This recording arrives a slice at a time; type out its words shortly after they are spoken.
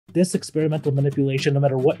this experimental manipulation, no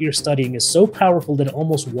matter what you're studying, is so powerful that it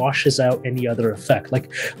almost washes out any other effect.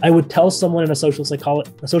 Like, I would tell someone in a social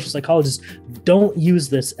psychologist, don't use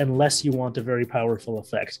this unless you want a very powerful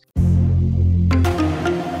effect.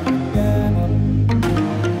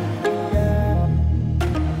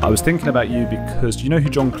 I was thinking about you because do you know who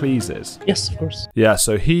John Cleese is? Yes, of course. Yeah,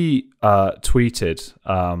 so he tweeted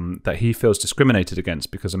that he feels discriminated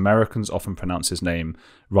against because Americans often pronounce his name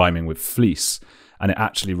rhyming with fleece, and it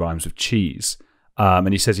actually rhymes with cheese.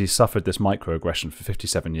 And he says he suffered this microaggression for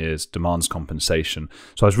 57 years, demands compensation.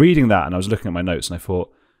 So I was reading that and I was looking at my notes and I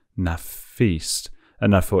thought, Nafees.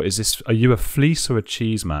 And I thought, are you a fleece or a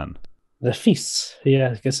cheese man? Nafees.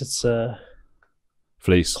 Yeah, I guess it's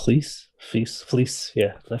fleece. Fleece.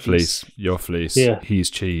 Yeah. Nafees. Fleece. You're fleece. Yeah.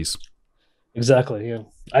 He's cheese. Exactly. Yeah.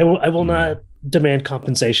 I will not demand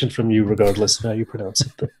compensation from you regardless of how you pronounce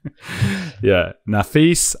it. Yeah.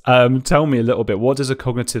 Nafees, tell me a little bit, what does a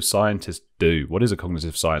cognitive scientist do? What is a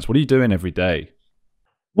cognitive science? What are you doing every day?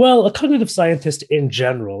 Well, a cognitive scientist in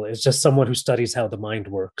general is just someone who studies how the mind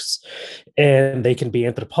works. And they can be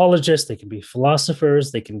anthropologists, they can be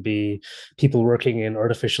philosophers, they can be people working in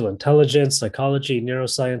artificial intelligence, psychology,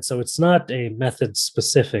 neuroscience. So it's not a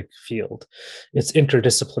method-specific field. It's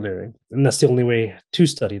interdisciplinary. And that's the only way to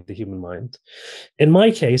study the human mind. In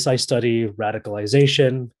my case, I study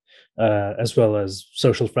radicalization, as well as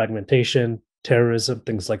social fragmentation, terrorism,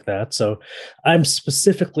 things like that. So I'm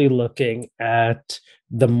specifically looking at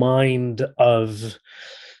the mind of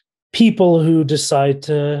people who decide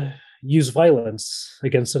to use violence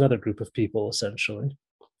against another group of people, essentially,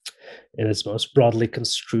 in its most broadly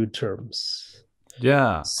construed terms.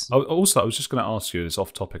 Yeah. Also, I was just going to ask you, it's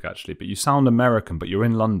off topic actually, but you sound American, but you're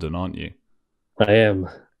in London, aren't you? I am.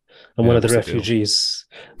 I'm one of the refugees.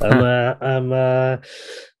 I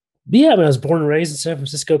was born and raised in San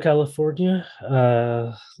Francisco, California.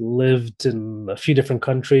 Lived in a few different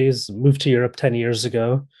countries. Moved to Europe 10 years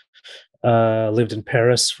ago. Lived in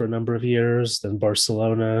Paris for a number of years, then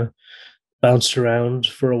Barcelona. Bounced around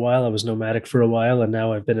for a while. I was nomadic for a while, and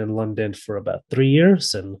now I've been in London for about 3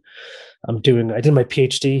 years. And I did my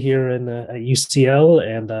PhD here at UCL,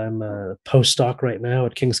 and I'm a postdoc right now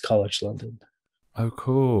at King's College London. Oh,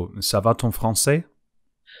 cool. Ça va ton français?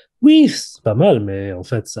 Oui, c'est pas mal, mais en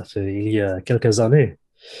fait, ça fait il y a quelques années.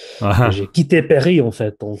 J'ai quitté Paris, en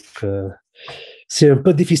fait, donc c'est un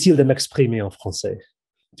peu difficile de m'exprimer en français.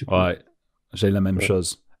 Ouais, j'ai la même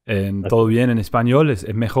chose. ¿Todo bien en español? ¿Es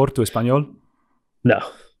mejor tu español? No,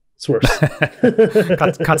 it's worse.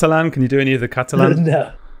 Catalan? Can you do any of the Catalan?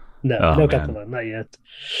 No, Catalan, not yet.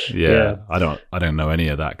 Yeah, I don't know any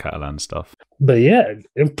of that Catalan stuff. But yeah,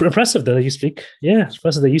 impressive that you speak. Yeah, it's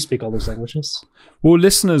impressive that you speak all those languages. Well,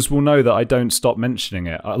 listeners will know that I don't stop mentioning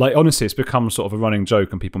it. Like, honestly, it's become sort of a running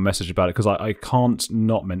joke and people message about it because I can't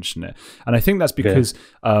not mention it. And I think that's because,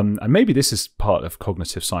 and maybe this is part of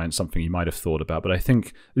cognitive science, something you might have thought about, but I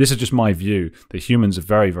think this is just my view that humans are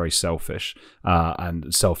very, very selfish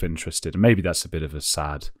and self-interested. And maybe that's a bit of a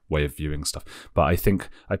sad way of viewing stuff. But I think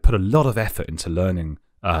I put a lot of effort into learning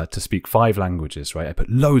to speak 5 languages, right? I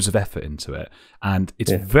put loads of effort into it. And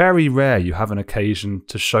it's very rare you have an occasion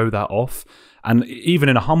to show that off. And even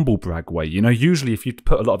in a humble brag way, usually if you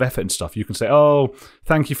put a lot of effort into stuff, you can say, oh,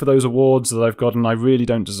 thank you for those awards that I've gotten. I really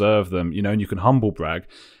don't deserve them, and you can humble brag.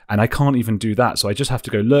 And I can't even do that. So I just have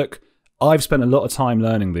to go, look, I've spent a lot of time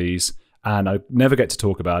learning these and I never get to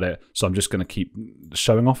talk about it. So I'm just going to keep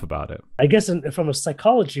showing off about it. I guess from a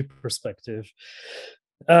psychology perspective,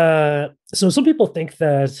 so some people think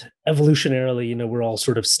that evolutionarily, we're all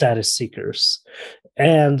sort of status seekers.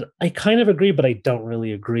 And I kind of agree, but I don't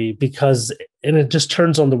really agree and it just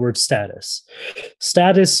turns on the word status.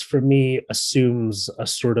 Status for me assumes a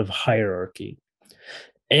sort of hierarchy.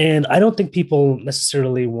 And I don't think people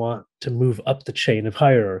necessarily want to move up the chain of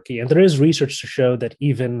hierarchy. And there is research to show that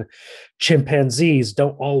even chimpanzees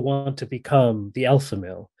don't all want to become the alpha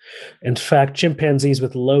male. In fact, chimpanzees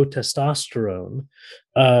with low testosterone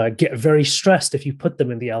get very stressed if you put them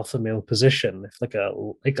in the alpha male position. If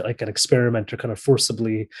like an experimenter kind of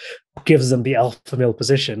forcibly gives them the alpha male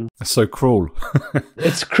position. That's so cruel.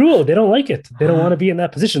 It's cruel. They don't like it. They don't want to be in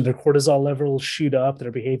that position. Their cortisol levels shoot up.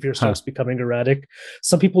 Their behavior starts becoming erratic.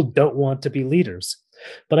 Some people don't want to be leaders.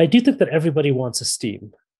 But I do think that everybody wants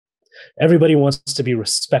esteem. Everybody wants to be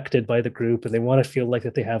respected by the group, and they want to feel like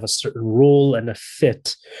that they have a certain role and a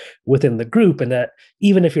fit within the group, and that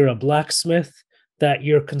even if you're a blacksmith, that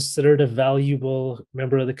you're considered a valuable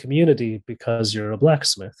member of the community because you're a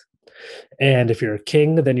blacksmith. And if you're a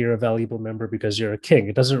king, then you're a valuable member because you're a king.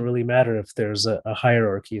 It doesn't really matter if there's a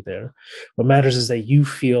hierarchy there. What matters is that you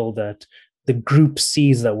feel that the group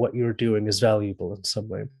sees that what you're doing is valuable in some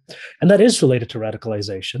way. And that is related to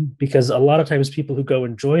radicalization, because a lot of times people who go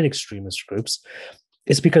and join extremist groups,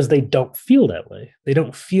 it's because they don't feel that way. They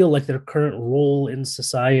don't feel like their current role in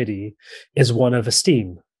society is one of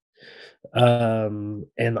esteem. And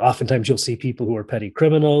oftentimes you'll see people who are petty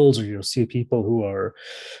criminals, or you'll see people who are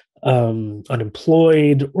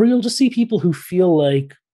unemployed, or you'll just see people who feel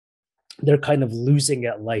like they're kind of losing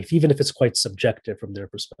at life, even if it's quite subjective from their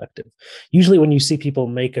perspective. Usually when you see people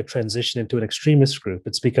make a transition into an extremist group,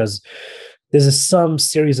 it's because there's some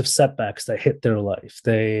series of setbacks that hit their life.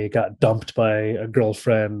 They got dumped by a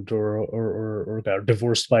girlfriend, or got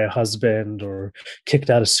divorced by a husband, or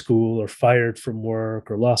kicked out of school, or fired from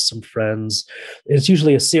work, or lost some friends. It's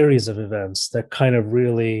usually a series of events that kind of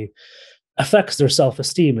really affects their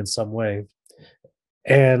self-esteem in some way,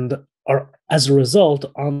 and are, as a result,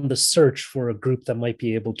 on the search for a group that might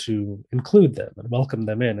be able to include them and welcome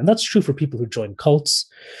them in. And that's true for people who join cults.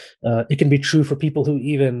 It can be true for people who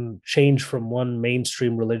even change from one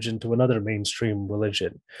mainstream religion to another mainstream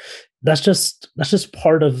religion. That's just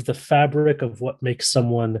part of the fabric of what makes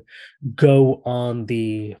someone go on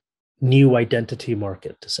the new identity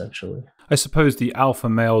market, essentially. I suppose the alpha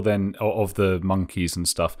male then of the monkeys and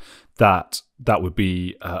stuff, that would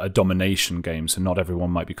be a domination game. So not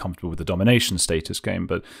everyone might be comfortable with the domination status game.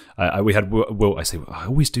 But we had Will. I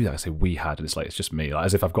always do that. I say we had, and it's just me,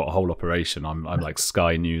 as if I've got a whole operation. I'm like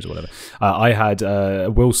Sky News or whatever. I had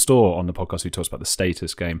Will Storr on the podcast who talks about the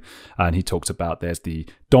status game, and he talked about there's the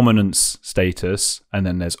dominance status, and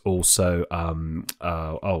then there's also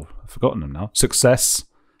I've forgotten them now. Success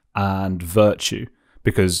and virtue.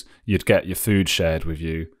 Because you'd get your food shared with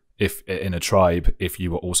you if in a tribe if you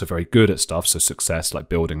were also very good at stuff, so success, like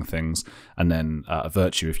building things, and then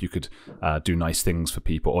virtue if you could do nice things for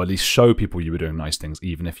people, or at least show people you were doing nice things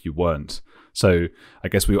even if you weren't. So I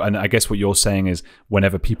guess what you're saying is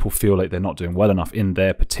whenever people feel like they're not doing well enough in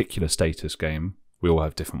their particular status game, we all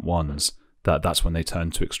have different ones. That's when they turn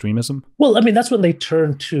to extremism. Well, I mean, that's when they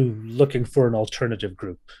turn to looking for an alternative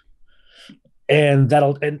group. And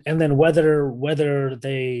that'll and then whether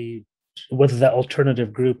that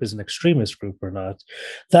alternative group is an extremist group or not,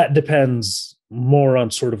 that depends more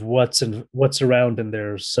on sort of what's around in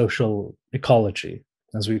their social ecology,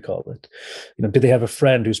 as we call it. Did they have a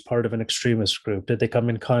friend who's part of an extremist group? Did they come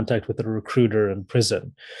in contact with a recruiter in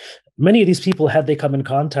prison? Many of these people, had they come in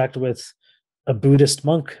contact with a Buddhist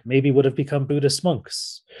monk, maybe would have become Buddhist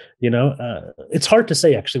monks. It's hard to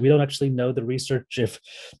say, actually. We don't actually know the research if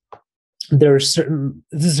there are certain,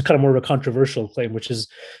 this is kind of more of a controversial claim, which is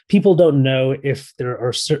people don't know if there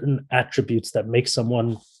are certain attributes that make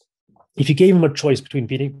someone, if you gave them a choice between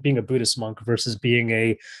being a Buddhist monk versus being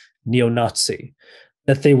a neo-Nazi,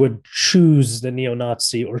 that they would choose the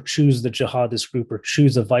neo-Nazi or choose the jihadist group or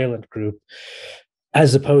choose a violent group,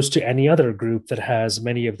 as opposed to any other group that has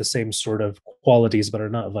many of the same sort of qualities but are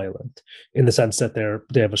not violent, in the sense that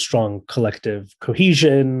they have a strong collective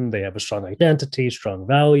cohesion, they have a strong identity, strong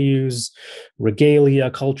values, regalia,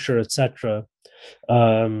 culture, etc.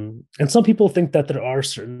 And some people think that there are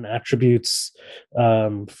certain attributes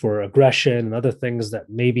for aggression and other things that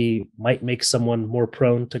maybe might make someone more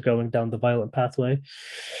prone to going down the violent pathway.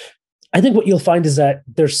 I think what you'll find is that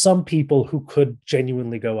there's some people who could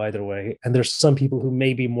genuinely go either way, and there's some people who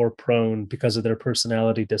may be more prone because of their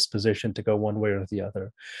personality disposition to go one way or the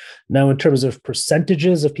other. Now, in terms of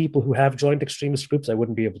percentages of people who have joined extremist groups, I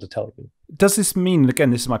wouldn't be able to tell you. Does this mean,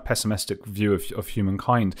 again, this is my pessimistic view of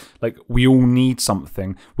humankind, like we all need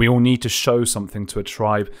something, we all need to show something to a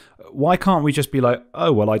tribe? Why can't we just be like,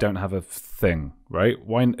 oh, well, I don't have a thing, right?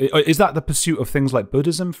 Why is that the pursuit of things like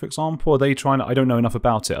Buddhism, for example? Are they trying to, I don't know enough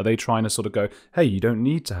about it, are they trying to sort of go, hey, you don't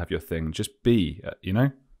need to have your thing, just be,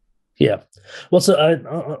 Yeah. Well, so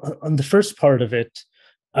on the first part of it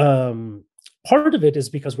is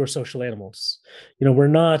because we're social animals.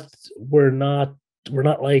 We're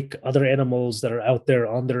not like other animals that are out there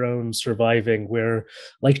on their own surviving. We're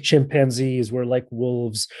like chimpanzees, we're like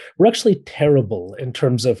wolves. We're actually terrible in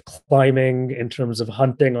terms of climbing, in terms of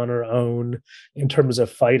hunting on our own, in terms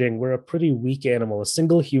of fighting. We're a pretty weak animal. A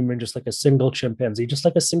single human, just like a single chimpanzee, just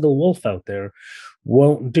like a single wolf out there,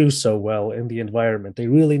 won't do so well in the environment. They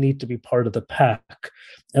really need to be part of the pack.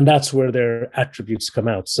 And that's where their attributes come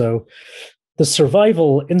out. So the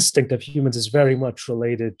survival instinct of humans is very much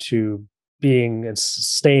related to being and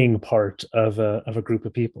staying part of a group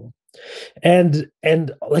of people. And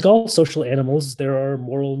like all social animals, there are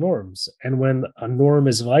moral norms. And when a norm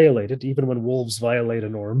is violated, even when wolves violate a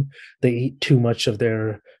norm, they eat too much of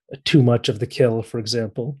the kill, for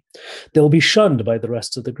example, they'll be shunned by the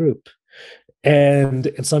rest of the group. And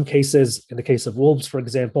in some cases, in the case of wolves, for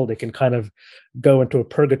example, they can kind of go into a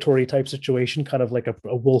purgatory type situation, kind of like a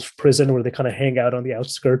wolf prison where they kind of hang out on the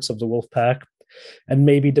outskirts of the wolf pack. And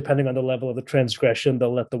maybe depending on the level of the transgression,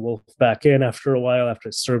 they'll let the wolf back in after a while, after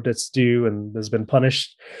it's served its due and has been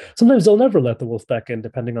punished. Sometimes they'll never let the wolf back in,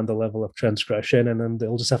 depending on the level of transgression, and then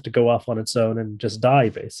they'll just have to go off on its own and just die,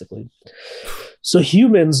 basically. So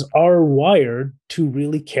humans are wired to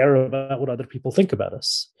really care about what other people think about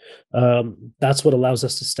us. That's what allows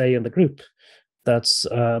us to stay in the group. But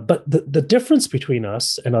the difference between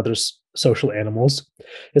us and other social animals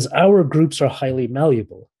is our groups are highly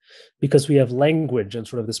malleable, because we have language and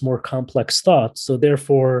sort of this more complex thought. So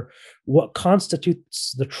therefore, what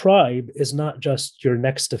constitutes the tribe is not just your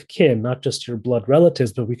next of kin, not just your blood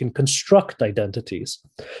relatives, but we can construct identities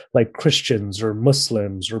like Christians or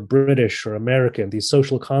Muslims or British or American, these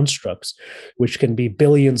social constructs, which can be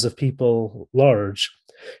billions of people large.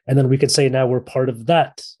 And then we can say, now we're part of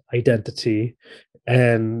that identity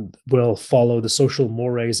and we'll follow the social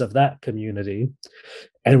mores of that community.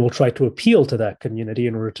 And we'll try to appeal to that community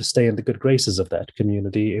in order to stay in the good graces of that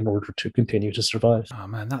community in order to continue to survive. Oh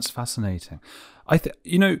man, that's fascinating.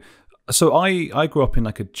 So I grew up in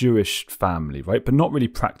like a Jewish family, right? But not really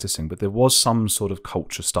practicing, but there was some sort of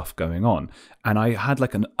culture stuff going on. And I had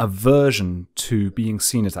like an aversion to being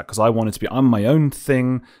seen as that, because I wanted to be, I'm my own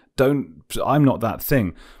thing. I'm not that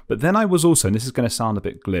thing. But then I was also, and this is going to sound a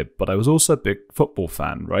bit glib, but I was also a big football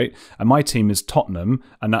fan, right? And my team is Tottenham,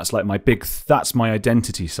 and that's like that's my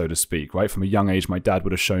identity, so to speak, right? From a young age, my dad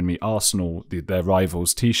would have shown me Arsenal, their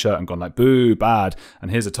rivals t-shirt, and gone like, boo, bad,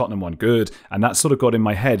 and here's a Tottenham one, good. And that sort of got in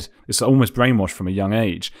my head. It's almost brainwashed from a young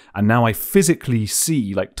age. And now I physically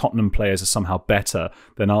see like Tottenham players are somehow better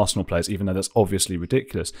than Arsenal players, even though that's obviously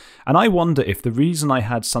ridiculous. And I wonder if the reason I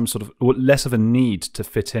had some sort of, or less of a need to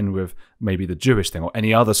fit in with maybe the Jewish thing or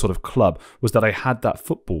any other sort of club, was that I had that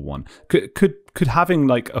football one. Could having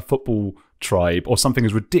like a football tribe or something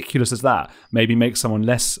as ridiculous as that maybe make someone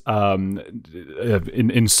less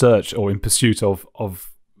in search or in pursuit of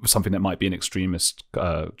something that might be an extremist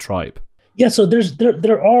tribe? Yeah, so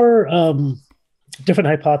there are different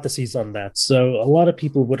hypotheses on that. So a lot of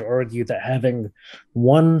people would argue that having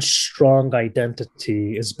one strong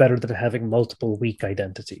identity is better than having multiple weak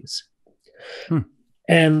identities.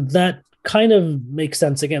 And that kind of makes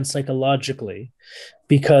sense, again, psychologically,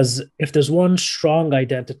 because if there's one strong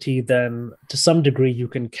identity, then to some degree you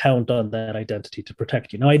can count on that identity to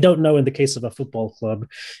protect you. Now, I don't know in the case of a football club,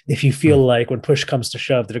 if you feel like when push comes to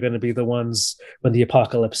shove, they're going to be the ones when the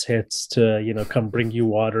apocalypse hits to, come bring you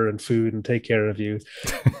water and food and take care of you.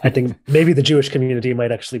 I think maybe the Jewish community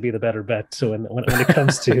might actually be the better bet. So when it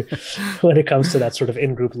comes to that sort of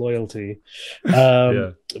in-group loyalty.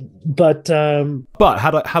 But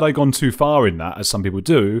had I gone too far in that, as some people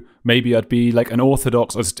do, maybe I'd be like an Orthodox.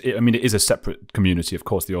 I mean, it is a separate community, of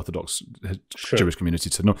course, the Orthodox Jewish community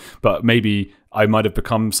to know. But maybe I might have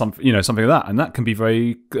become something like that, and that can be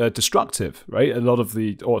very destructive, right? A lot of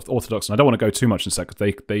the Orthodox, and I don't want to go too much into that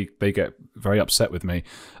because they get very upset with me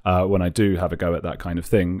when I do have a go at that kind of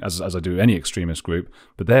thing, as I do any extremist group.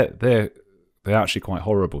 But they're actually quite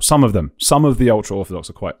horrible. Some of the ultra Orthodox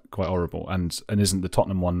are quite horrible, and isn't the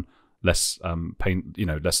Tottenham one less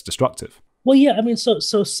less destructive? Well, yeah, I mean, so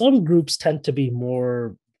some groups tend to be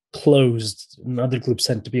more closed, and other groups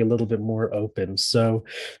tend to be a little bit more open. So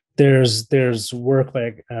there's work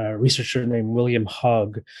by a researcher named William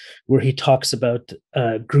Hague, where he talks about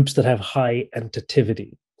groups that have high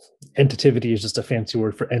entitivity. Entitivity is just a fancy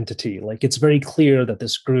word for entity. Like, it's very clear that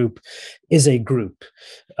this group is a group,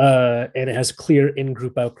 and it has clear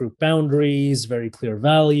in-group, out-group boundaries, very clear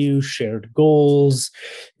values, shared goals.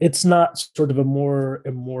 It's not sort of a more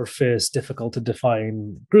amorphous, difficult to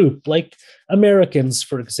define group. Like Americans,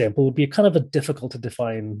 for example, would be kind of a difficult to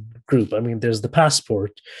define group. I mean, there's the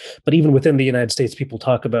passport, but even within the United States, people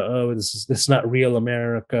talk about, oh, this is not real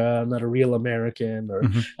America. I'm not a real American. Or,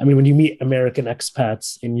 I mean, when you meet American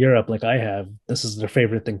expats in Europe, like I have, this is their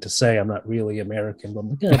favorite thing to say. I'm not really American, but I'm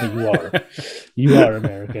like, yeah, but you are. You are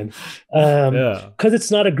American. Because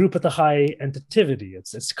it's not a group with a high entitivity.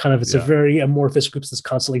 It's a very amorphous group that's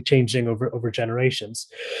constantly changing over generations.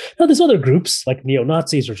 Now, there's other groups like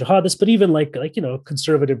neo-Nazis or jihadists, but even like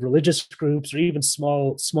conservative religious groups, or even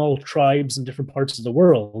small tribes in different parts of the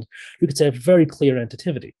world, you could say have very clear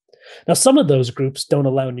entitivity. Now, some of those groups don't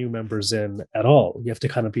allow new members in at all. You have to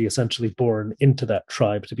kind of be essentially born into that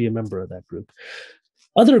tribe to be a member of that group.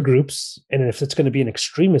 Other groups, and if it's going to be an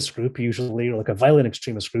extremist group, usually, or like a violent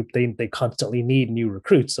extremist group, they constantly need new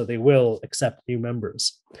recruits, so they will accept new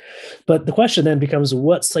members. But the question then becomes,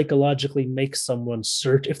 what psychologically makes someone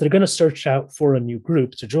search? If they're going to search out for a new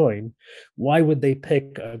group to join, why would they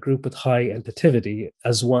pick a group with high entativity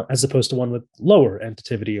as opposed to one with lower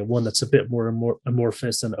entativity, and one that's a bit more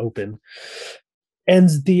amorphous and open? And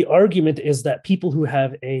the argument is that people who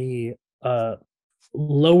have a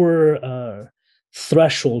lower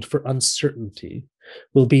threshold for uncertainty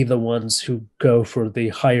will be the ones who go for the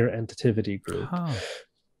higher entativity group.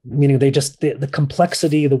 Meaning the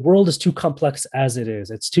complexity, the world is too complex as it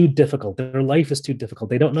is. It's too difficult. Their life is too difficult.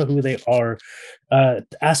 They don't know who they are.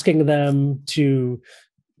 Asking them to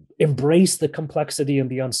embrace the complexity and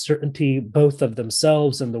the uncertainty, both of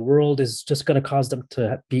themselves and the world, is just going to cause them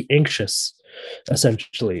to be anxious,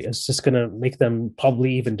 essentially. It's just going to make them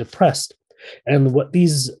probably even depressed. And what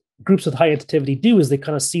these groups with high entativity do is they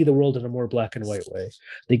kind of see the world in a more black and white way.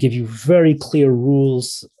 They give you very clear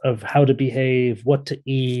rules of how to behave, what to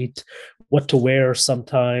eat, what to wear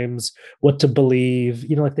sometimes, what to believe.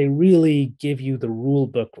 Like they really give you the rule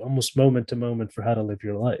book almost moment to moment for how to live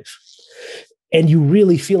your life. And you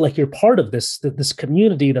really feel like you're part of this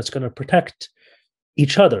community that's going to protect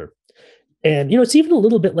each other. And, it's even a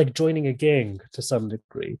little bit like joining a gang to some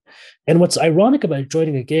degree. And what's ironic about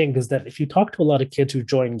joining a gang is that if you talk to a lot of kids who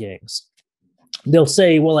join gangs, they'll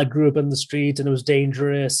say, well, I grew up in the streets and it was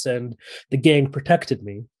dangerous and the gang protected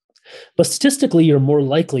me. But statistically, you're more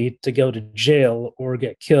likely to go to jail or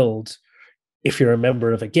get killed if you're a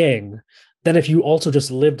member of a gang than if you also just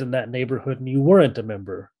lived in that neighborhood and you weren't a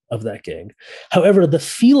member of that gang. However, the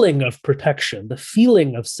feeling of protection, the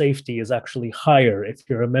feeling of safety is actually higher if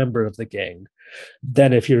you're a member of the gang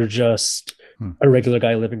than if you're just a regular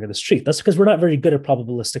guy living in the street. That's because we're not very good at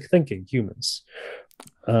probabilistic thinking, humans.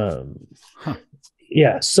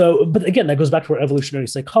 Yeah. So, but again, that goes back to our evolutionary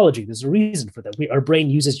psychology. There's a reason for that. Our brain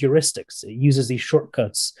uses heuristics. It uses these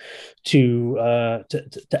shortcuts to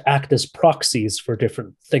act as proxies for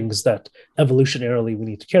different things that evolutionarily we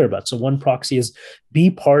need to care about. So one proxy is be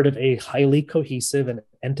part of a highly cohesive and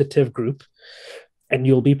entative group, and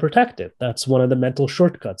you'll be protected. That's one of the mental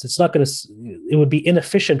shortcuts. It would be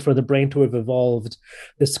inefficient for the brain to have evolved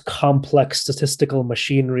this complex statistical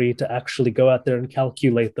machinery to actually go out there and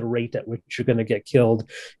calculate the rate at which you're going to get killed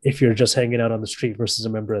if you're just hanging out on the street versus a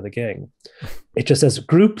member of the gang. It just says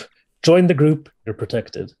group, join the group, you're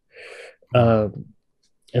protected. And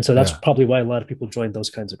so that's probably why a lot of people join those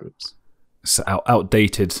kinds of groups. It's an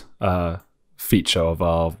outdated feature of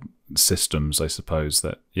our systems, I suppose,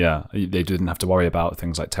 that they didn't have to worry about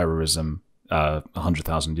things like terrorism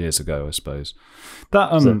 100,000 years ago, I suppose.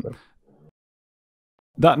 That Exactly.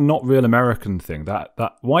 That not real American thing, that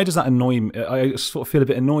why does that annoy me? I sort of feel a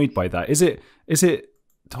bit annoyed by that. Is it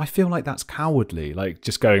do I feel like that's cowardly, like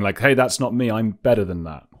just going like, hey, that's not me, I'm better than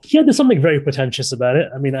that? Yeah, there's something very pretentious about it.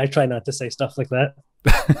 I mean, I try not to say stuff like that.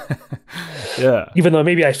 Yeah, even though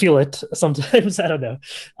maybe I feel it sometimes. I don't know.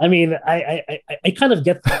 I mean, I kind of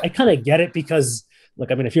get it because,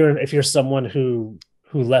 look, I mean, if you're someone who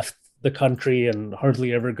left the country and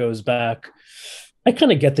hardly ever goes back, I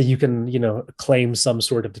kind of get that you can, claim some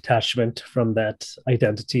sort of detachment from that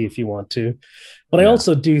identity if you want to. But I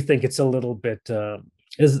also do think it's a little bit,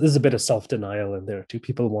 there's a bit of self-denial in there too.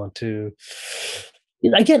 People want to,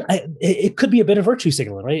 again, it could be a bit of virtue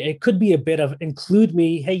signaling, right? It could be a bit of include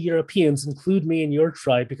me, hey, Europeans, include me in your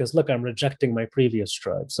tribe because, look, I'm rejecting my previous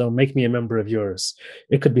tribe, so make me a member of yours.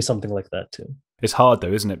 It could be something like that too. It's hard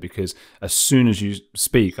though, isn't it? Because as soon as you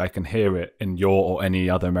speak, I can hear it in your or any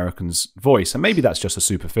other American's voice. And maybe that's just a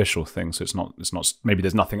superficial thing. So it's not, maybe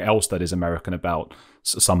there's nothing else that is American about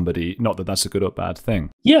somebody. Not that that's a good or bad thing.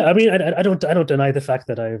 Yeah. I mean, I don't deny the fact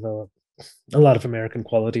that I have a lot of American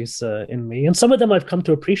qualities in me. And some of them I've come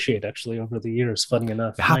to appreciate actually over the years, funny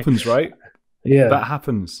enough. It happens, right? Yeah, that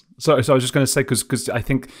happens. So I was just going to say, because I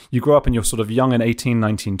think you grow up and you're sort of young and 18,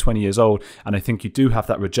 19, 20 years old. And I think you do have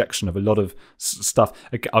that rejection of a lot of stuff.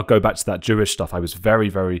 I'll go back to that Jewish stuff. I was very,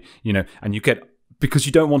 very, and you get, because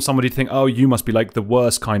you don't want somebody to think, oh, you must be like the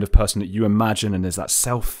worst kind of person that you imagine. And there's that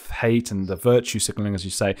self-hate and the virtue signaling, as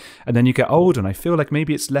you say. And then you get older and I feel like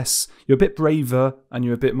maybe it's less, you're a bit braver and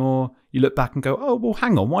you're a bit more, you look back and go, oh, well,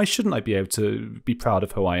 hang on, why shouldn't I be able to be proud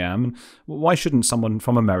of who I am? And why shouldn't someone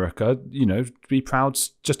from America, be proud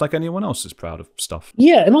just like anyone else is proud of stuff?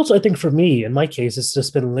 Yeah, and also I think for me, in my case, it's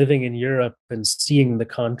just been living in Europe and seeing the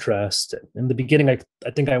contrast. In the beginning,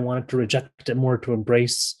 I think I wanted to reject it more, to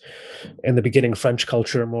embrace, in the beginning, French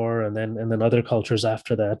culture more, and then other cultures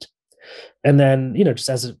after that. And then, just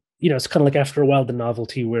as it's kind of like after a while, the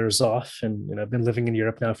novelty wears off. And I've been living in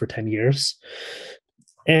Europe now for 10 years.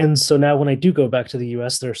 And so now when I do go back to the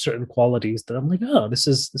US, there are certain qualities that I'm like, oh, this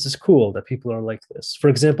is cool that people are like this. For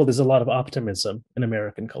example, there's a lot of optimism in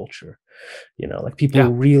American culture. Like people Yeah.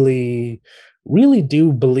 really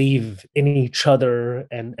do believe in each other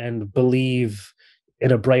and believe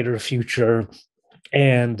in a brighter future.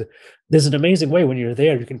 And there's an amazing way when you're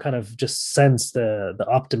there, you can kind of just sense the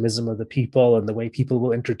optimism of the people and the way people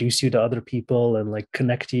will introduce you to other people and like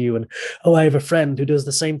connect you. And oh, I have a friend who does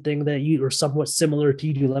the same thing that you, or somewhat similar to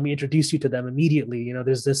you do. Let me introduce you to them immediately.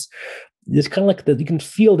 There's this, it's kind of like that you can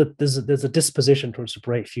feel that there's a disposition towards a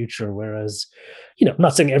bright future. Whereas, I'm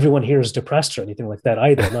not saying everyone here is depressed or anything like that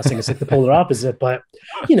either. I'm not saying it's like the polar opposite, but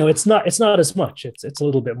it's not as much. It's a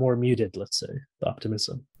little bit more muted, let's say, the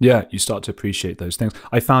optimism. Yeah, you start to appreciate those things.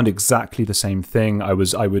 I found exactly the same thing. I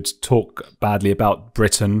would talk badly about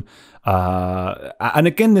Britain. And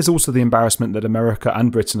again, there's also the embarrassment that America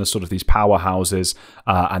and Britain are sort of these powerhouses,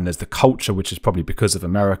 and there's the culture, which is probably because of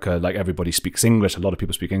America. Like everybody speaks English, a lot of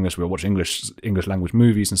people speak English. We watch English language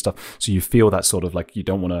movies and stuff, so you feel that sort of like you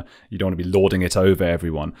don't want to be lording it over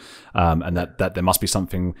everyone, and that there must be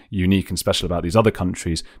something unique and special about these other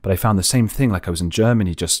countries. But I found the same thing. Like I was in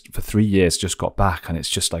Germany just for 3 years, just got back, and it's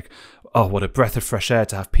just like, oh, what a breath of fresh air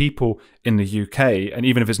to have people in the UK, and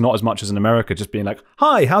even if it's not as much as in America, just being like,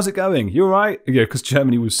 hi, how's it going? You all right? Because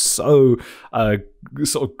Germany was so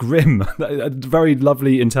sort of grim, very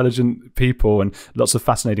lovely, intelligent people, and lots of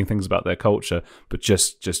fascinating things about their culture, but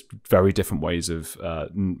just very different ways of,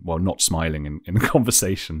 not smiling in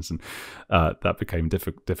conversations, and that became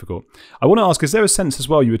difficult. I want to ask, is there a sense as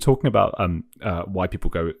well, you were talking about why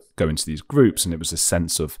people go into these groups, and it was a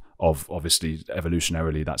sense of obviously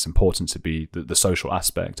evolutionarily that's important to be the social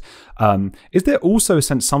aspect. Is there also a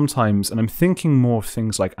sense sometimes, and I'm thinking more of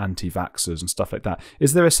things like anti-vaxxers and stuff like that,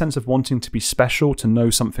 is there a sense of wanting to be special, to know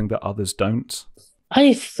something that others don't?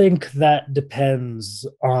 I think that depends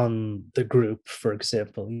on the group, for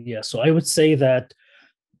example. Yeah, so I would say that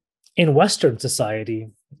in Western society,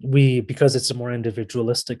 because it's a more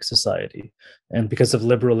individualistic society, and because of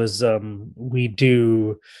liberalism, we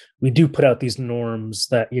do put out these norms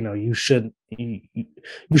that you shouldn't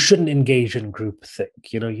engage in groupthink.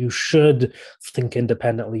 You should think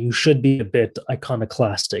independently. You should be a bit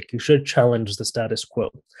iconoclastic. You should challenge the status quo.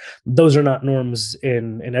 Those are not norms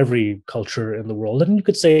in every culture in the world, and you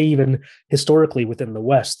could say even historically within the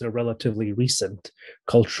West, they're relatively recent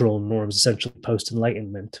cultural norms, essentially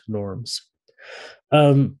post-Enlightenment norms.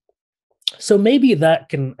 Um, so maybe that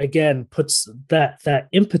can again puts that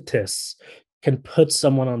impetus can put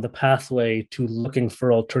someone on the pathway to looking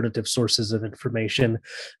for alternative sources of information,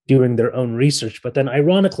 doing their own research. But then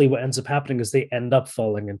ironically, what ends up happening is they end up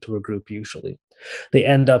falling into a group usually. They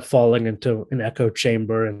end up falling into an echo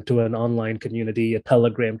chamber, into an online community, a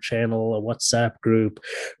Telegram channel, a WhatsApp group,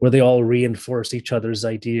 where they all reinforce each other's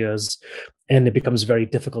ideas. And it becomes very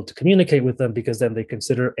difficult to communicate with them because then they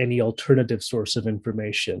consider any alternative source of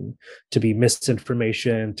information to be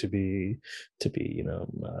misinformation, to be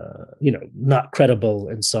not credible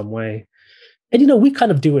in some way. And we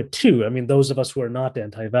kind of do it too. I mean, those of us who are not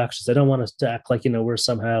anti-vaxxers, I don't want us to act like we're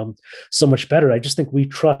somehow so much better. I just think we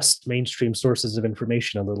trust mainstream sources of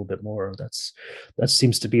information a little bit more. That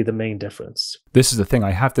seems to be the main difference. This is the thing.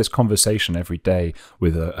 I have this conversation every day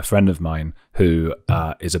with a friend of mine who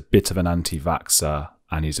is a bit of an anti-vaxxer,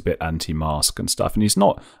 and he's a bit anti-mask and stuff. And he's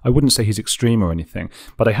not, I wouldn't say he's extreme or anything,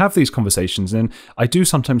 but I have these conversations, and I do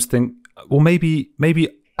sometimes think, well, maybe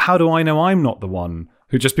how do I know I'm not the one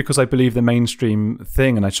who, just because I believe the mainstream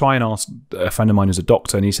thing, and I try and ask a friend of mine who's a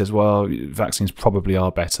doctor, and he says, well, vaccines probably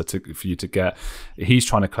are better for you to get. He's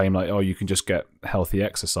trying to claim like, oh, you can just get healthy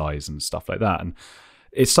exercise and stuff like that. And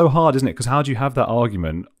it's so hard, isn't it? Because how do you have that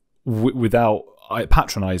argument without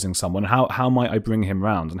patronizing someone? How might I bring him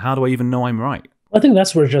round? And how do I even know I'm right? I think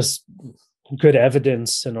that's where just good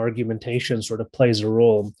evidence and argumentation sort of plays a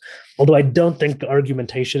role. Although I don't think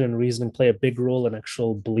argumentation and reasoning play a big role in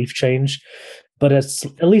actual belief change, but it's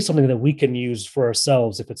at least something that we can use for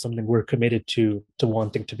ourselves if it's something we're committed to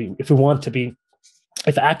wanting to be.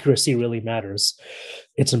 If accuracy really matters,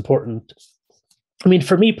 it's important. I mean,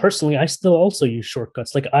 for me personally, I still also use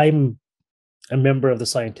shortcuts. Like I'm a member of the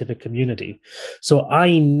scientific community. So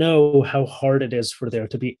I know how hard it is for there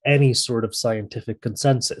to be any sort of scientific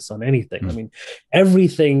consensus on anything. I mean,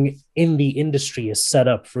 everything in the industry is set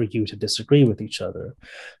up for you to disagree with each other.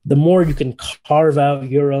 The more you can carve out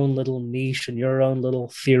your own little niche and your own little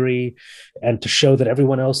theory, and to show that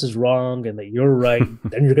everyone else is wrong and that you're right,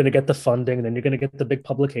 then you're going to get the funding, then you're going to get the big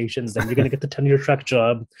publications, then you're going to get the tenure track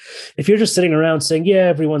job. If you're just sitting around saying, yeah,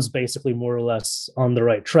 everyone's basically more or less on the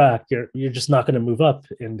right track, you're just not going to move up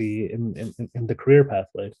in the career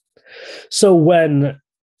pathway. So when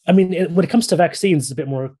I mean, when it comes to vaccines, it's a bit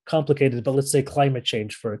more complicated, but let's say climate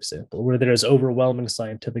change, for example, where there is overwhelming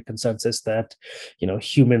scientific consensus that,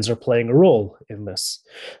 humans are playing a role in this.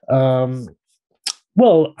 Um,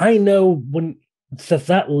 well, I know when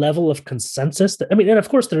that level of consensus, I mean, and of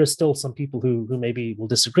course, there is still some people who maybe will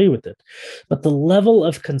disagree with it, but the level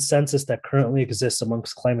of consensus that currently exists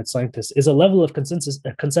amongst climate scientists is a level of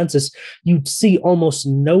consensus you'd see almost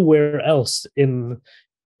nowhere else in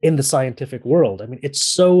the scientific world. I mean, it's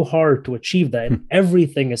so hard to achieve that, and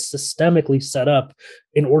everything is systemically set up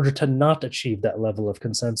in order to not achieve that level of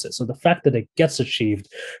consensus. So the fact that it gets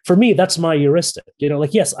achieved, for me, that's my heuristic.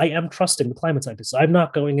 Like, yes, I am trusting the climate scientists. I'm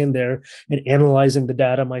not going in there and analyzing the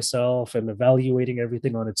data myself and evaluating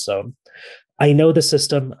everything on its own. I know the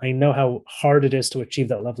system. I know how hard it is to achieve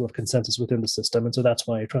that level of consensus within the system. And so that's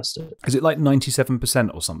why I trust it. Is it like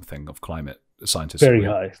 97% or something of climate scientists? Very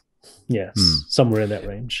high. Yes, somewhere in that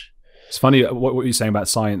range. It's funny what you're saying about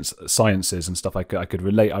sciences and stuff. I could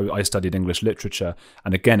relate. I studied English literature,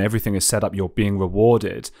 and again, everything is set up. You're being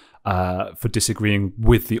rewarded for disagreeing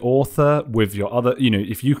with the author, with your other.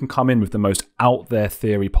 If you can come in with the most out there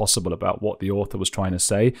theory possible about what the author was trying to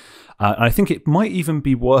say, and I think it might even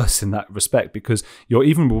be worse in that respect because you're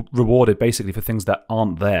even rewarded basically for things that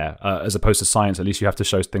aren't there, as opposed to science. At least you have to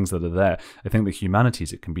show things that are there. I think the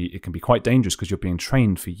humanities it can be quite dangerous because you're being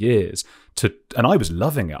trained for years and I was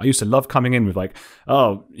loving it. I used to love coming in with like,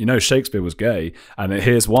 oh, Shakespeare was gay, and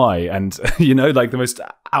here's why, and like the most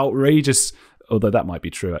outrageous. Although that might be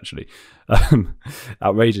true, actually,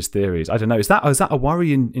 outrageous theories. I don't know. Is that a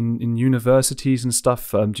worry in universities and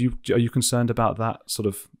stuff? Are you concerned about that sort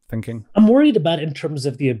of thinking? I'm worried about it in terms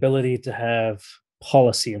of the ability to have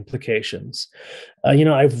policy implications.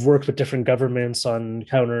 I've worked with different governments on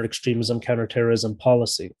counter-extremism, counter-terrorism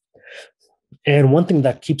policy. And one thing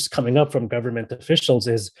that keeps coming up from government officials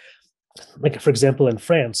is, like, for example, in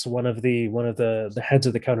France, one of the heads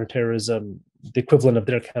of the counterterrorism, the equivalent of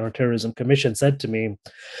their counterterrorism commission, said to me,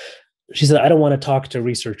 she said, I don't want to talk to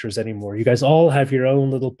researchers anymore. You guys all have your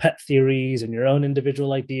own little pet theories and your own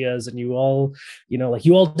individual ideas, and you all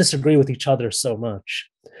disagree with each other so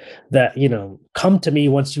much that, come to me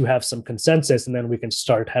once you have some consensus, and then we can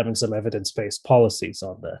start having some evidence-based policies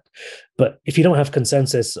on that. But if you don't have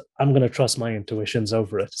consensus, I'm going to trust my intuitions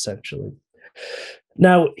over it, essentially.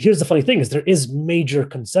 Now, here's the funny thing is there is major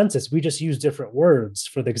consensus. We just use different words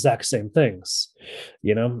for the exact same things,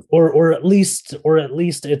 or at least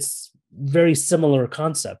it's very similar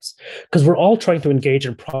concepts, because we're all trying to engage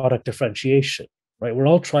in product differentiation, right? We're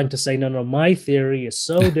all trying to say, no, my theory is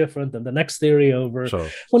so different than the next theory over. Sure.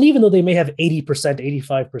 Well, even though they may have 80%,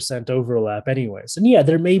 85% overlap anyways. And yeah,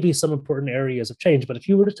 there may be some important areas of change, but if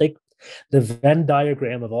you were to take the Venn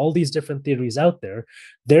diagram of all these different theories out there,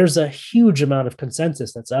 there's a huge amount of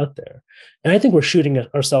consensus that's out there. And I think we're shooting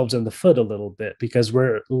ourselves in the foot a little bit because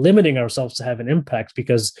we're limiting ourselves to have an impact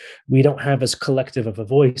because we don't have as collective of a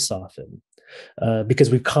voice often. Because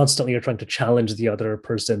we constantly are trying to challenge the other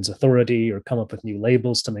person's authority or come up with new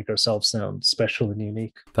labels to make ourselves sound special and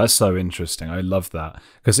unique. That's so interesting. I love that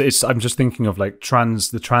because I'm just thinking of like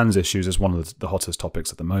the trans issues as one of the hottest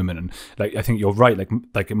topics at the moment, and like I think you're right.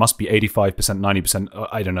 Like it must be 85%, 90%.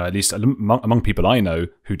 I don't know. At least among people I know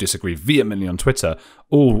who disagree vehemently on Twitter,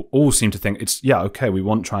 all seem to think it's okay. We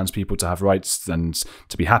want trans people to have rights and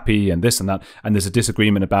to be happy and this and that, and there's a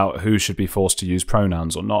disagreement about who should be forced to use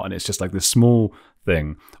pronouns or not, and it's just like this small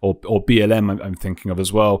thing. Or BLM I'm thinking of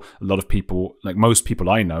as well. A lot of people, like most people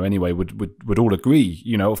I know anyway, would all agree,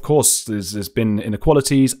 of course there's been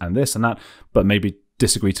inequalities and this and that, but maybe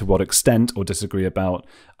disagree to what extent, or disagree about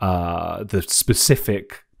the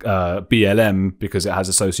specific BLM because it has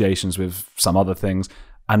associations with some other things,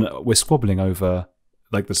 and we're squabbling over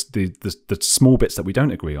like the small bits that we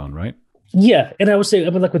don't agree on, right? Yeah, and I would say,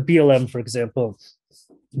 like with BLM, for example,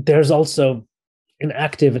 there's also an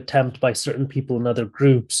active attempt by certain people in other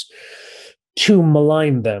groups to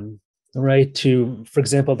malign them, right? For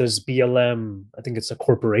example, there's BLM, I think it's a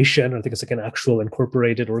corporation, I think it's like an actual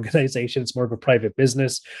incorporated organization. It's more of a private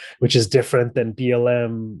business, which is different than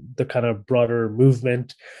BLM, the kind of broader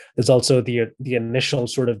movement. There's also the initial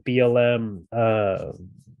sort of BLM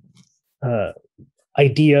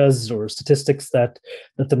ideas or statistics that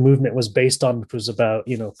the movement was based on, which was about,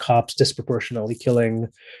 cops disproportionately killing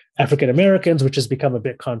African Americans, which has become a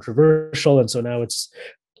bit controversial. And so now it's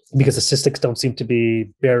because the statistics don't seem to be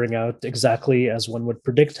bearing out exactly as one would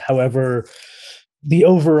predict. However, the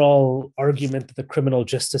overall argument that the criminal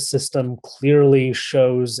justice system clearly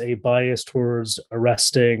shows a bias towards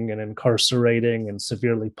arresting and incarcerating and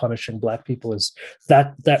severely punishing Black people is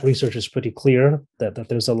that research is pretty clear that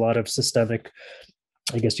there's a lot of systemic,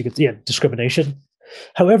 I guess you could, discrimination.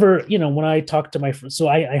 However, when I talk to my friends, so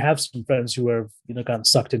I have some friends who have gotten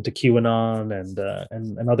sucked into QAnon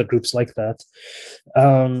and other groups like that.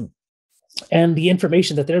 And the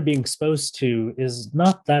information that they're being exposed to is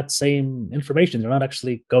not that same information. They're not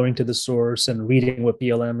actually going to the source and reading what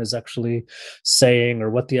BLM is actually saying or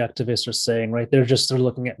what the activists are saying, right? They're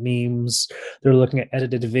looking at memes. They're looking at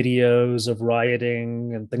edited videos of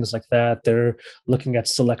rioting and things like that. They're looking at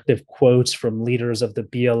selective quotes from leaders of the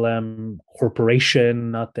BLM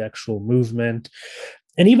corporation, not the actual movement.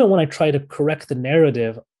 And even when I try to correct the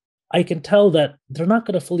narrative, I can tell that they're not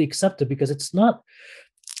going to fully accept it because it's not.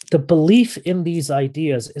 The belief in these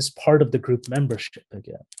ideas is part of the group membership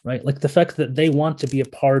again, right? Like the fact that they want to be a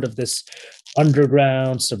part of this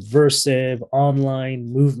underground, subversive,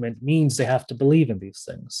 online movement means they have to believe in these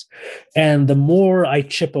things. And the more I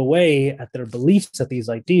chip away at their beliefs, at these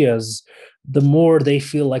ideas, the more they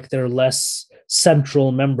feel like they're less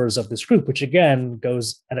central members of this group, which again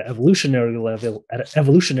goes at an evolutionary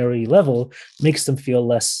level, makes them feel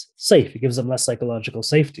less safe. It gives them less psychological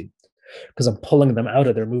safety, because I'm pulling them out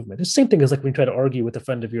of their movement. It's the same thing as like when you try to argue with a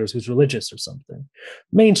friend of yours who's religious or something.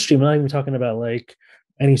 Mainstream, I'm not even talking about like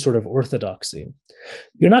any sort of orthodoxy.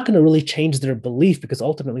 You're not going to really change their belief because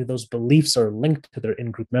ultimately those beliefs are linked to their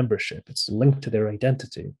in-group membership. It's linked to their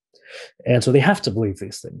identity. And so they have to believe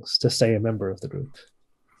these things to stay a member of the group.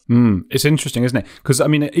 It's interesting, isn't it? Because I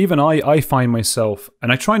mean, even I find myself,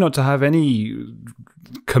 and I try not to have any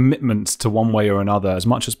commitments to one way or another as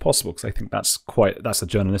much as possible, because I think that's a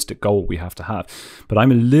journalistic goal we have to have. But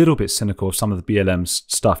I'm a little bit cynical of some of the BLM's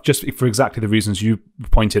stuff, just for exactly the reasons you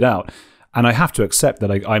pointed out. And I have to accept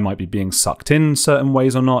that I might be being sucked in certain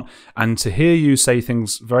ways or not. And to hear you say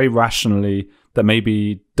things very rationally that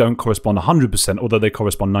maybe don't correspond 100%, although they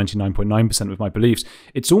correspond 99.9% with my beliefs,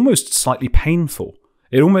 it's almost slightly painful.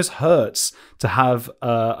 It almost hurts to have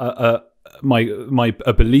a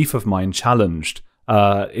belief of mine challenged.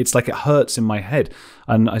 It's like it hurts in my head,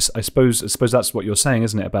 and I suppose that's what you're saying,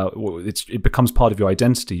 isn't it? About it becomes part of your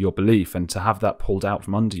identity, your belief, and to have that pulled out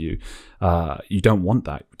from under you, you don't want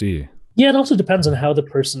that, do you? Yeah, it also depends on how the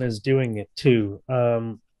person is doing it too.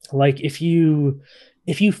 Like if you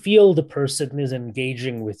feel the person is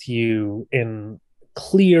engaging with you in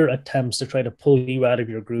clear attempts to try to pull you out of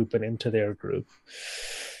your group and into their group,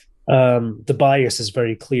 the bias is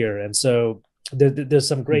very clear. And so there's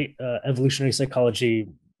some great evolutionary psychology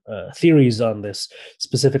theories on this,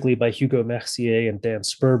 specifically by Hugo Mercier and Dan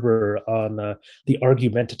Sperber on the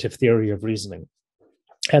argumentative theory of reasoning.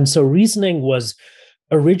 And so reasoning was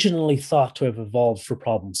originally thought to have evolved for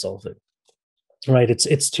problem solving, right?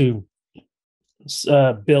 It's to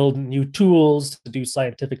build new tools, to do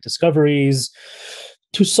scientific discoveries,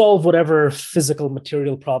 to solve whatever physical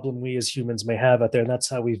material problem we as humans may have out there. And that's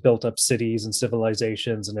how we've built up cities and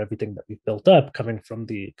civilizations and everything that we've built up, coming from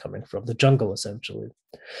the jungle, essentially.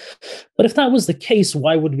 But if that was the case,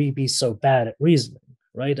 why would we be so bad at reasoning?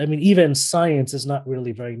 Right? I mean, even science is not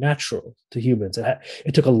really very natural to humans.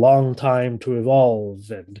 It took a long time to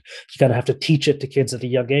evolve, and you kind of have to teach it to kids at a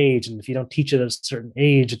young age. And if you don't teach it at a certain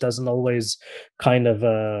age, it doesn't always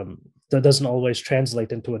that doesn't always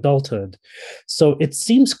translate into adulthood. So it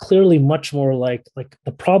seems clearly much more like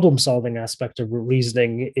the problem solving aspect of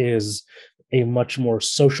reasoning is a much more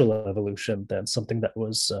social evolution than something that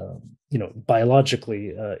was,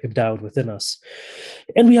 biologically endowed within us.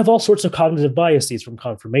 And we have all sorts of cognitive biases, from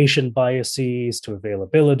confirmation biases to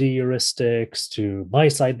availability heuristics to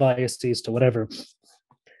my-side biases to whatever.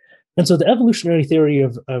 And so the evolutionary theory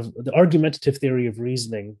of the argumentative theory of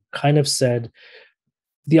reasoning kind of said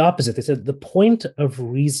the opposite. They said the point of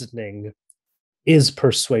reasoning is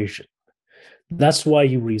persuasion. That's why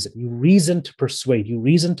you reason. You reason to persuade. You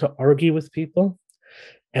reason to argue with people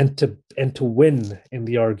and to win in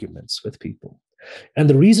the arguments with people. And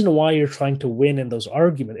the reason why you're trying to win in those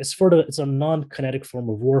arguments is it's a non-kinetic form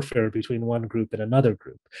of warfare between one group and another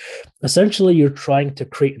group. Essentially, you're trying to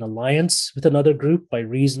create an alliance with another group by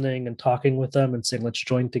reasoning and talking with them and saying, let's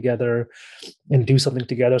join together and do something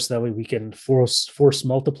together so that way we can force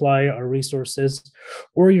multiply our resources.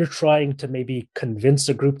 Or you're trying to maybe convince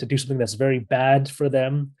a group to do something that's very bad for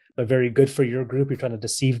them, but very good for your group. You're trying to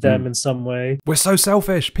deceive them in some way. We're so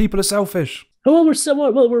selfish. People are selfish. Well,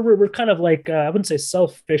 we're kind of like, I wouldn't say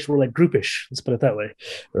selfish. We're like groupish. Let's put it that way,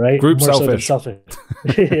 right? Group More selfish. So than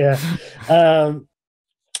selfish. Yeah.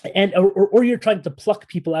 and or you're trying to pluck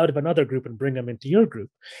people out of another group and bring them into your group,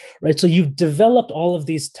 right? So you've developed all of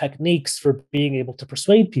these techniques for being able to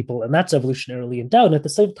persuade people, and that's evolutionarily endowed. And at the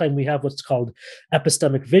same time, we have what's called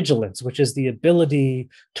epistemic vigilance, which is the ability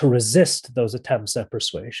to resist those attempts at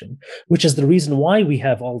persuasion, which is the reason why we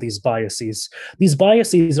have all these biases. These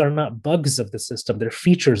biases are not bugs of the system, they're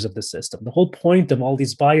features of the system. The whole point of all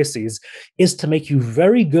these biases is to make you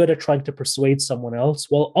very good at trying to persuade someone else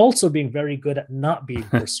while also being very good at not being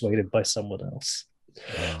persuaded by someone else.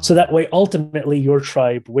 So that way, ultimately, your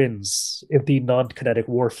tribe wins in the non-kinetic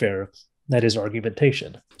warfare that is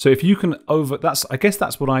argumentation. So if you can I guess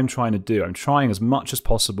that's what I'm trying to do. I'm trying as much as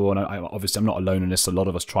possible, and obviously I'm not alone in this. A lot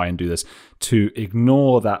of us try and do this, to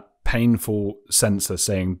ignore that painful sense of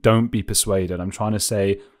saying, don't be persuaded. I'm trying to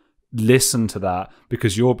say, listen to that,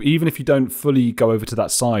 because even if you don't fully go over to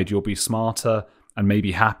that side, you'll be smarter and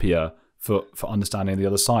maybe happier for understanding the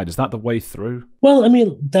other side. Is that the way through? Well, I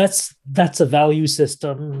mean, that's a value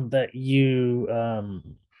system that you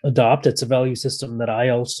adopt. It's a value system that I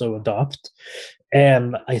also adopt.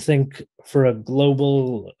 And I think for a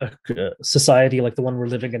global society like the one we're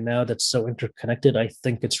living in now that's so interconnected, I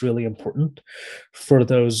think it's really important for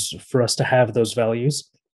us to have those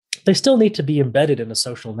values. They still need to be embedded in a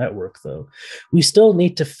social network, though. We still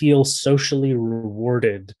need to feel socially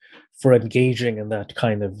rewarded for engaging in that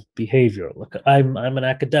kind of behavior. Look, I'm an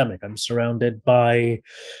academic. I'm surrounded by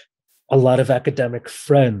a lot of academic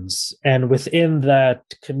friends. And within that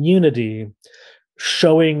community,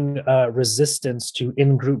 showing resistance to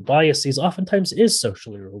in-group biases oftentimes is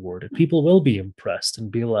socially rewarded. People will be impressed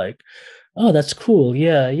and be like, oh, that's cool.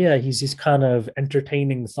 Yeah, he's kind of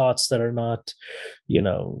entertaining thoughts that are not,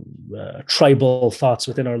 tribal thoughts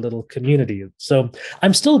within our little community. So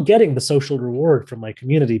I'm still getting the social reward from my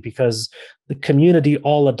community because the community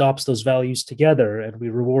all adopts those values together, and we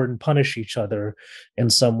reward and punish each other in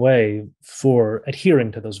some way for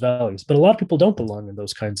adhering to those values. But a lot of people don't belong in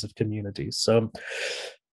those kinds of communities. So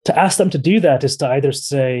to ask them to do that is to either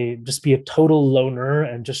say, just be a total loner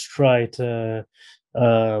and just try to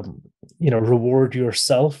reward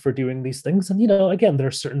yourself for doing these things. And, again, there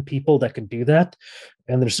are certain people that can do that.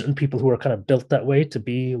 And there's certain people who are kind of built that way to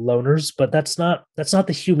be loners, but that's not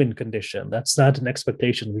the human condition. That's not an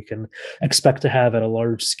expectation we can expect to have at a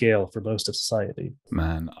large scale for most of society.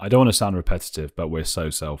 Man, I don't want to sound repetitive, but we're so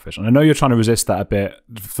selfish. And I know you're trying to resist that a bit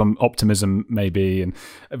from optimism, maybe,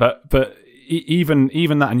 but even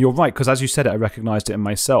that, and you're right, because as you said it, I recognized it in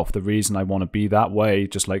myself. The reason I want to be that way,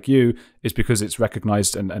 just like you, is because it's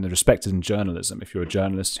recognized and respected in journalism. If you're a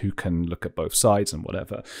journalist who can look at both sides and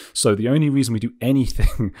whatever. So the only reason we do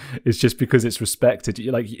anything is just because it's respected.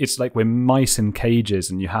 It's like we're mice in cages,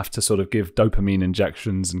 and you have to sort of give dopamine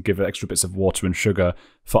injections and give extra bits of water and sugar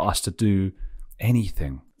for us to do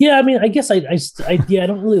anything. Yeah, I mean, I guess I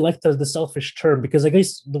don't really like the selfish term, because I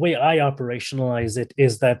guess the way I operationalize it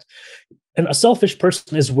is that a selfish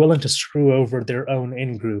person is willing to screw over their own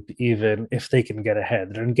in-group even if they can get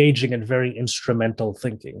ahead. They're engaging in very instrumental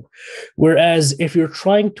thinking. Whereas if you're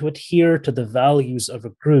trying to adhere to the values of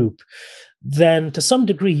a group, then to some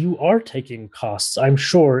degree you are taking costs, I'm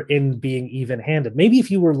sure, in being even-handed. Maybe if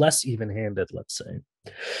you were less even-handed, let's say,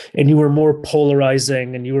 and you were more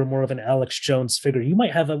polarizing and you were more of an Alex Jones figure, you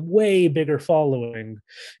might have a way bigger following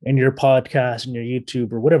in your podcast and your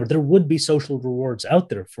YouTube or whatever. There would be social rewards out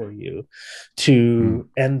there for you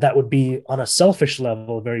and that would be on a selfish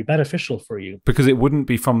level very beneficial for you. Because it wouldn't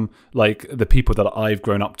be from like the people that I've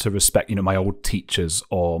grown up to respect, my old teachers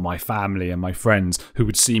or my family and my friends who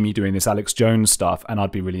would see me doing this Alex Jones stuff, and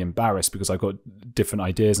I'd be really embarrassed because I've got different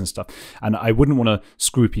ideas and stuff. And I wouldn't want to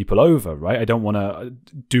screw people over, right? I don't want to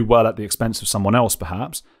do well at the expense of someone else,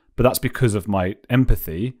 perhaps, but that's because of my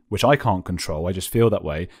empathy, which I can't control. I just feel that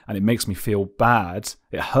way, and it makes me feel bad.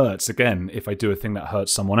 It hurts, again, if I do a thing that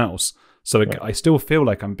hurts someone else. So right. I still feel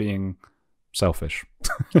like I'm being selfish.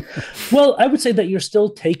 Well, I would say that you're still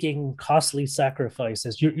taking costly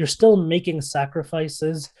sacrifices. You're still making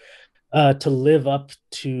sacrifices to live up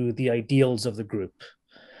to the ideals of the group.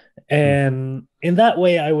 And in that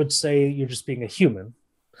way, I would say you're just being a human.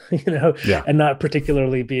 And not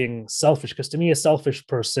particularly being selfish. Because to me, a selfish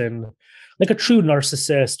person, like a true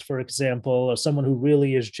narcissist, for example, or someone who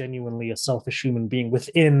really is genuinely a selfish human being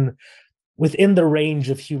within the range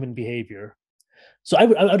of human behavior. So I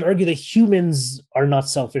would argue that humans are not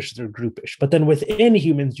selfish, they're groupish. But then within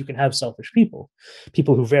humans, you can have selfish people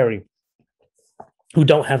who vary. who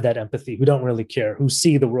don't have that empathy, who don't really care, who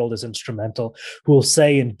see the world as instrumental, who will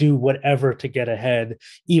say and do whatever to get ahead,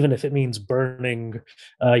 even if it means burning,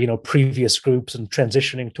 previous groups and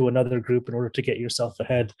transitioning to another group in order to get yourself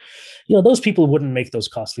ahead. Those people wouldn't make those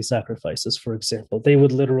costly sacrifices, for example. They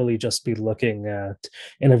would literally just be looking at,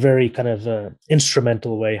 in a very kind of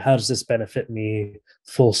instrumental way, how does this benefit me,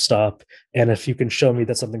 full stop. And if you can show me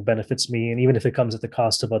that something benefits me, and even if it comes at the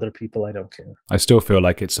cost of other people, I don't care. I still feel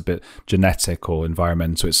like it's a bit genetic or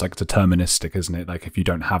environmental. It's like deterministic, isn't it? Like if you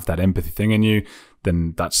don't have that empathy thing in you,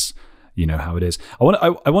 then that's how it is. I want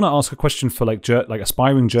to ask a question for like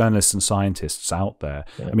aspiring journalists and scientists out there.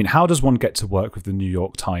 Yeah. I mean, how does one get to work with the New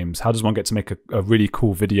York Times? How does one get to make a really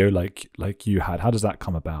cool video like you had? How does that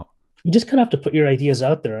come about? You just kind of have to put your ideas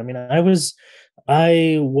out there. I mean,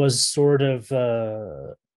 I was sort of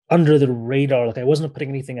under the radar. Like I wasn't putting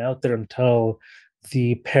anything out there until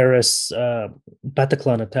the Paris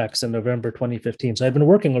Bataclan attacks in November 2015. So I'd been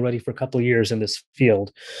working already for a couple of years in this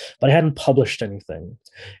field, but I hadn't published anything.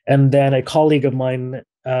 And then a colleague of mine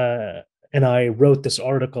and I wrote this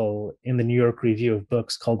article in the New York Review of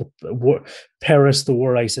Books called Paris, the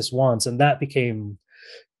War ISIS Wants. And that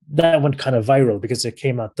went kind of viral because it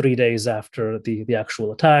came out 3 days after the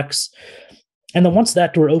actual attacks. And then once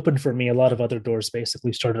that door opened for me, a lot of other doors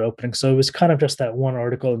basically started opening. So it was kind of just that one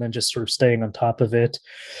article and then just sort of staying on top of it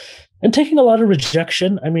and taking a lot of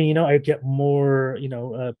rejection. I mean, I get more,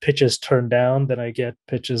 pitches turned down than I get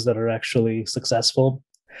pitches that are actually successful,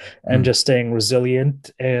 and just staying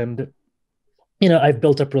resilient. And, I've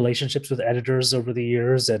built up relationships with editors over the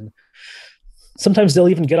years, and sometimes they'll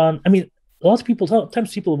even get on. I mean,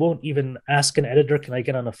 sometimes people won't even ask an editor, can I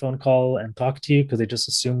get on a phone call and talk to you? Because they just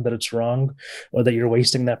assume that it's wrong or that you're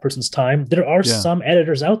wasting that person's time. There are some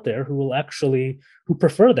editors out there who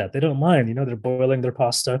prefer that. They don't mind, they're boiling their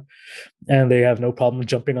pasta and they have no problem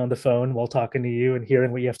jumping on the phone while talking to you and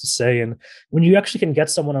hearing what you have to say. And when you actually can get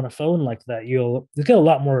someone on a phone like that, you'll get a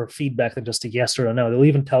lot more feedback than just a yes or a no. They'll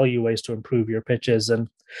even tell you ways to improve your pitches. And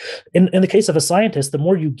in the case of a scientist, the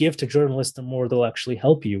more you give to journalists, the more they'll actually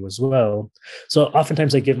help you as well. So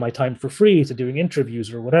oftentimes I give my time for free to doing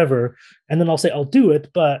interviews or whatever. And then I'll say, I'll do it,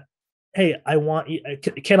 but hey,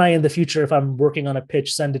 can I in the future, if I'm working on a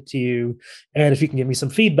pitch, send it to you? And if you can give me some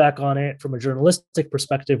feedback on it from a journalistic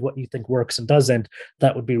perspective, what you think works and doesn't,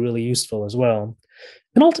 that would be really useful as well.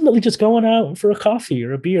 And ultimately just going out for a coffee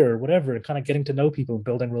or a beer or whatever and kind of getting to know people and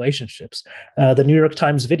building relationships. The New York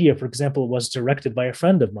Times video, for example, was directed by a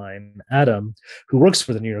friend of mine, Adam, who works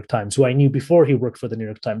for the New York Times, who I knew before he worked for the New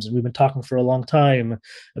York Times. And we've been talking for a long time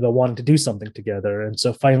about wanting to do something together. And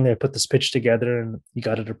so finally I put this pitch together and he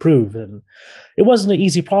got it approved. And it wasn't an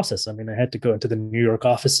easy process. I mean, I had to go into the New York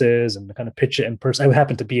offices and kind of pitch it in person. I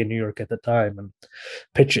happened to be in New York at the time and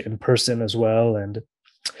pitch it in person as well.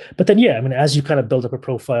 But then, I mean, as you kind of build up a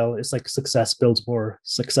profile, it's like success builds more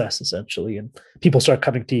success, essentially. And people start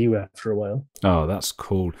coming to you after a while. Oh, that's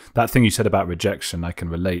cool. That thing you said about rejection, I can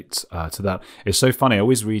relate to that. It's so funny. I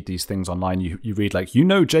always read these things online. You read like,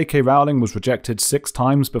 J.K. Rowling was rejected 6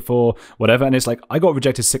 times before whatever. And it's like, I got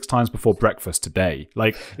rejected 6 times before breakfast today.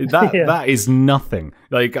 Like that, that is nothing.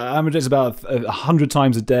 Like I'm rejected about 100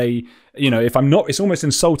 times a day. If I'm not, it's almost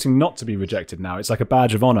insulting not to be rejected now. It's like a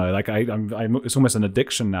badge of honor. Like I'm it's almost an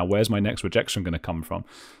addiction now. Where's my next rejection going to come from?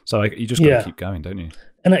 So you just got to keep going, don't you?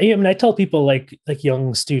 And I tell people like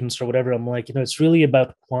young students or whatever, I'm like, it's really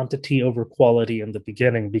about quantity over quality in the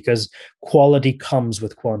beginning, because quality comes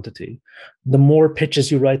with quantity. The more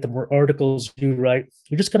pitches you write, the more articles you write,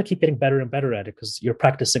 you're just going to keep getting better and better at it because you're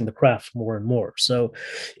practicing the craft more and more. So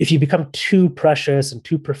if you become too precious and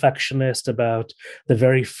too perfectionist about the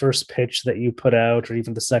very first pitch that you put out, or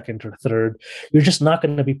even the second or third, you're just not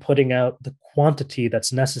going to be putting out the quantity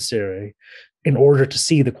that's necessary in order to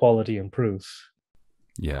see the quality improve.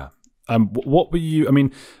 Yeah. What were you? I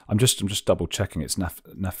mean, I'm just double checking. It's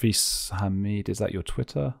Nafees Hamid. Is that your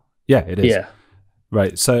Twitter? Yeah, it is. Yeah.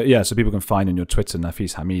 Right. So so people can find in your Twitter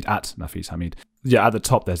Nafees Hamid at Nafees Hamid. Yeah. At the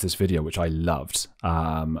top, there's this video which I loved.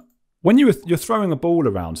 When you're throwing a ball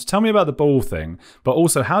around, tell me about the ball thing. But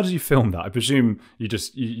also, how did you film that? I presume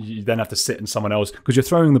you then have to sit in someone else because you're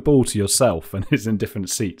throwing the ball to yourself and it's in different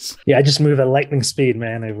seats. Yeah, I just move at lightning speed,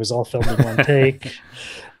 man. It was all filmed in one take.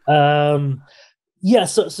 Yeah,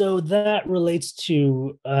 so that relates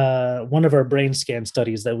to one of our brain scan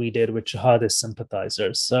studies that we did with jihadist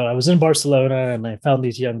sympathizers. So I was in Barcelona and I found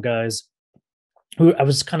these young guys who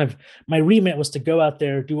my remit was to go out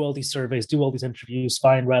there, do all these surveys, do all these interviews,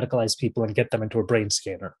 find radicalized people and get them into a brain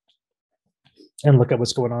scanner and look at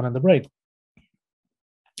what's going on in the brain.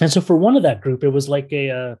 And so for one of that group, it was like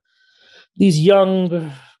these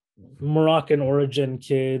young Moroccan origin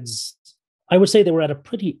kids, I would say they were at a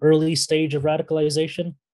pretty early stage of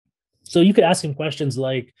radicalization. So you could ask him questions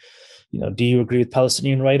like, do you agree with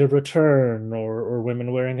Palestinian right of return, or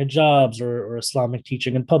women wearing hijabs, or Islamic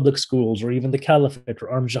teaching in public schools, or even the caliphate or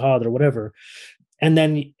armed jihad or whatever? And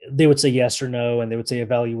then they would say yes or no, and they would say a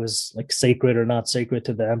value was like sacred or not sacred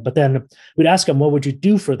to them. But then we'd ask them, what would you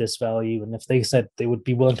do for this value? And if they said they would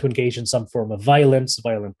be willing to engage in some form of violence,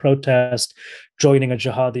 violent protest, joining a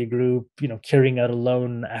jihadi group, carrying out a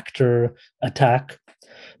lone actor attack,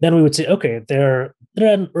 then we would say, okay, they're at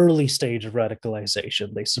an early stage of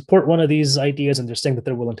radicalization. They support one of these ideas and they're saying that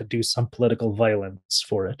they're willing to do some political violence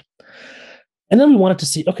for it. And then we wanted to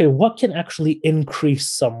see, okay, what can actually increase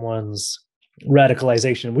someone's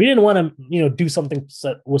radicalization? We didn't want to, do something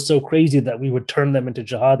that was so crazy that we would turn them into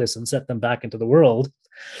jihadists and set them back into the world.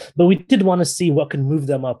 But we did want to see what can move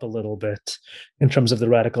them up a little bit in terms of the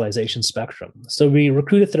radicalization spectrum. So we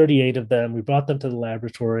recruited 38 of them. We brought them to the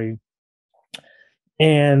laboratory.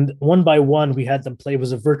 And one by one, we had them play. It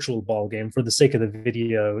was a virtual ball game for the sake of the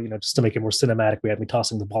video, just to make it more cinematic. We had me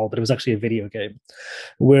tossing the ball, but it was actually a video game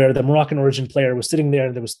where the Moroccan origin player was sitting there,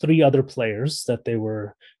 and there was 3 other players that they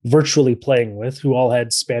were virtually playing with, who all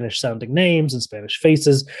had Spanish sounding names and Spanish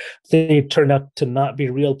faces. They turned out to not be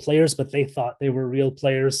real players, but they thought they were real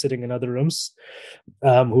players sitting in other rooms,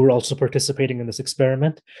 who were also participating in this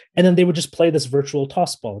experiment. And then they would just play this virtual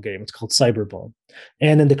toss ball game. It's called Cyberball.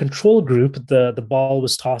 And in the control group, the ball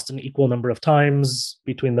was tossed an equal number of times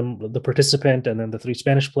between the participant and then the 3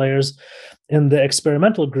 Spanish players. In the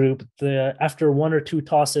experimental group, after 1 or 2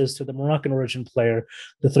 tosses to the Moroccan origin player,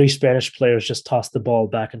 the 3 Spanish players just tossed the ball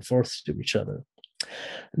back and forth to each other.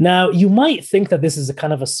 Now, you might think that this is a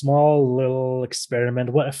kind of a small little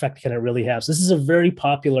experiment. What effect can it really have? So this is a very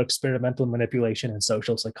popular experimental manipulation in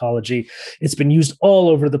social psychology. It's been used all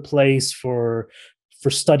over the place for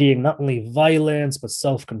studying not only violence, but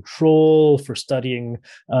self-control, for studying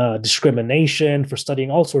discrimination, for studying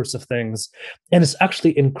all sorts of things. And it's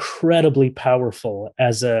actually incredibly powerful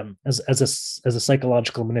as a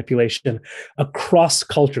psychological manipulation across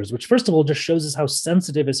cultures, which first of all just shows us how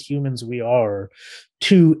sensitive as humans we are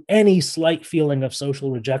to any slight feeling of social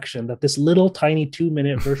rejection, that this little tiny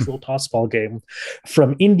 2-minute virtual tossball game,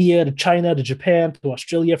 from India to China to Japan to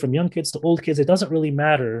Australia, from young kids to old kids, it doesn't really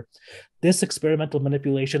matter. This experimental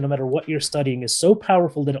manipulation, no matter what you're studying, is so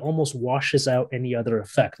powerful that it almost washes out any other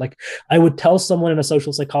effect. Like, I would tell someone in a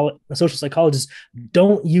social psychologist,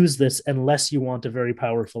 don't use this unless you want a very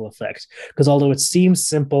powerful effect. Because although it seems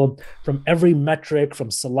simple, from every metric, from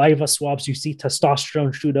saliva swabs, you see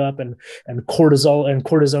testosterone shoot up and cortisone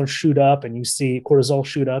shoot up, and you see cortisol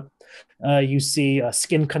shoot up. You see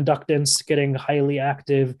skin conductance getting highly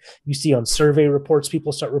active. You see on survey reports,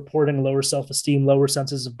 people start reporting lower self-esteem, lower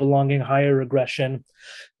senses of belonging, higher aggression.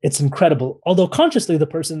 It's incredible. Although consciously, the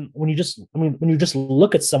person, when you just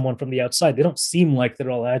look at someone from the outside, they don't seem like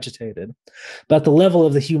they're all agitated. But at the level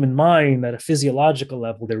of the human mind, at a physiological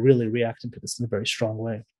level, they're really reacting to this in a very strong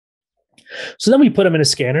way. So then we put them in a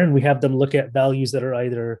scanner and we have them look at values that are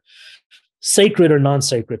either sacred or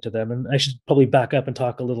non-sacred to them. And I should probably back up and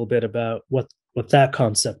talk a little bit about what that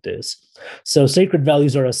concept is. So sacred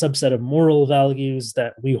values are a subset of moral values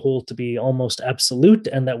that we hold to be almost absolute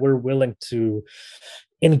and that we're willing to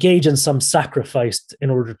engage in some sacrifice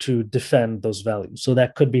in order to defend those values. So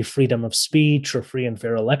that could be freedom of speech or free and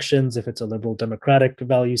fair elections if it's a liberal democratic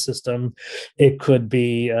value system. It could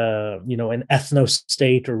be, an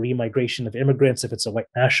ethno-state or remigration of immigrants if it's a white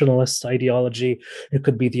nationalist ideology. It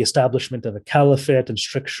could be the establishment of a caliphate and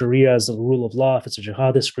strict Sharia as a rule of law if it's a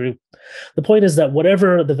jihadist group. The point is that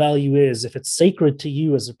whatever the value is, if it's sacred to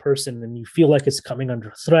you as a person and you feel like it's coming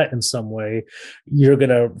under threat in some way, you're going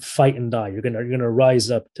to fight and die. You're going to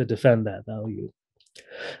rise up to defend that value.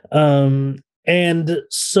 And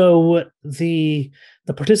so the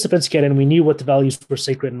participants get in, we knew what the values were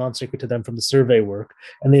sacred and non-sacred to them from the survey work,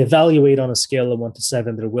 and they evaluate on a scale of 1 to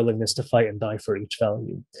 7 their willingness to fight and die for each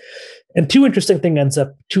value. And two interesting things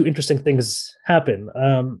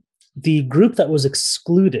happen. The group that was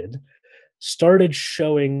excluded started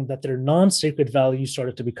showing that their non-sacred values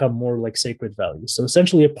started to become more like sacred values. So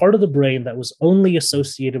essentially a part of the brain that was only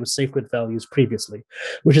associated with sacred values previously,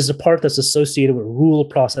 which is a part that's associated with rule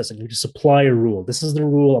processing. You just apply a rule. This is the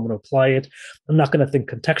rule. I'm going to apply it. I'm not going to think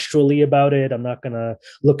contextually about it. I'm not going to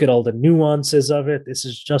look at all the nuances of it. This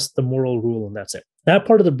is just the moral rule, and that's it. That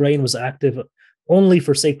part of the brain was active only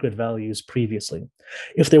for sacred values previously.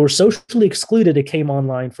 If they were socially excluded, it came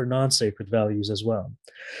online for non-sacred values as well.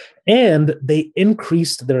 And they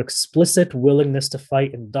increased their explicit willingness to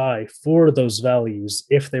fight and die for those values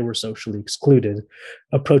if they were socially excluded,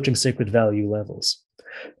 approaching sacred value levels.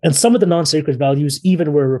 And some of the non-sacred values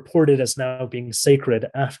even were reported as now being sacred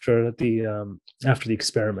after the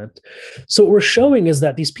experiment. So what we're showing is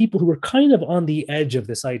that these people who were kind of on the edge of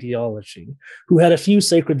this ideology, who had a few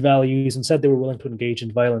sacred values and said they were willing to engage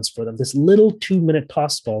in violence for them, this little 2-minute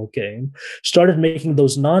tossball game started making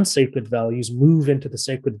those non-sacred values move into the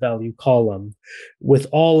sacred value column, with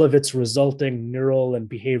all of its resulting neural and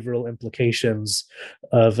behavioral implications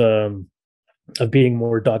of being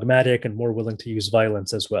more dogmatic and more willing to use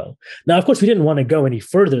violence as well. Now, of course, we didn't want to go any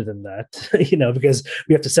further than that, because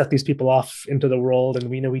we have to set these people off into the world, and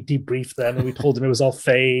we debriefed them and we told them it was all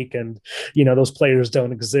fake, and those players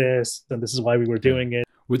don't exist, and this is why we were doing it.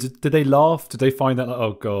 Did they laugh? Did they find that like,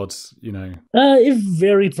 oh God, It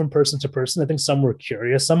varied from person to person. I think some were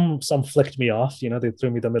curious. Some flicked me off. They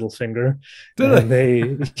threw me the middle finger. Did they?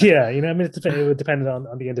 Yeah. It depended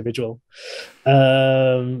on the individual.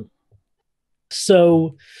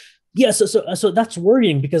 So that's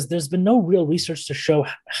worrying, because there's been no real research to show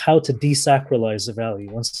how to desacralize a value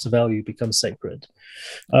once the value becomes sacred.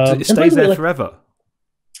 It stays there forever.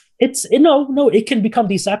 No, it can become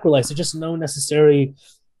desacralized. It's just no necessary.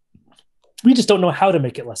 We just don't know how to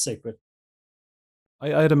make it less sacred. I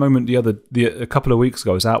had a moment a couple of weeks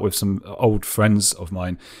ago. I was out with some old friends of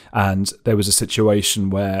mine, and there was a situation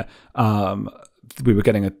where we were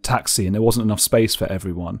getting a taxi and there wasn't enough space for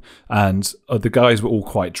everyone, and the guys were all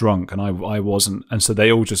quite drunk and I wasn't, and so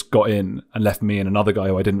they all just got in and left me and another guy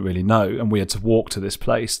who I didn't really know, and we had to walk to this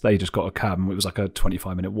place. They just got a cab and it was like a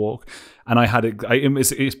 25-minute walk, and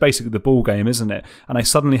it's basically the ball game, isn't it? And I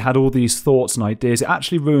suddenly had all these thoughts and ideas. It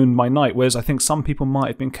actually ruined my night, whereas I think some people might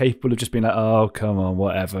have been capable of just being like, oh come on,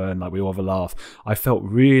 whatever, and like we all have a laugh. I felt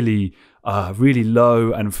really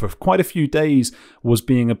low, and for quite a few days was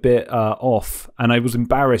being a bit off, and I was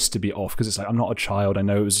embarrassed to be off, because it's like, I'm not a child, I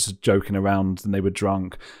know it was just joking around and they were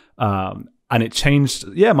drunk, and it changed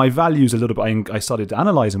my values a little bit. I started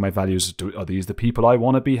analyzing my values. Are these the people I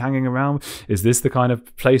want to be hanging around? Is this the kind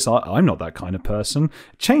of place I'm not that kind of person?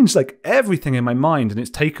 It changed like everything in my mind, and it's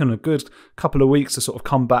taken a good couple of weeks to sort of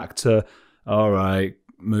come back to, all right,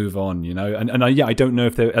 move on, and I don't know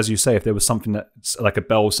if there, as you say, if there was something that's like a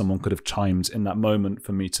bell someone could have chimed in that moment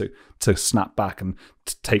for me to snap back and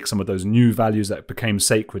to take some of those new values that became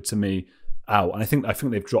sacred to me out. And I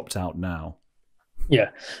think they've dropped out now.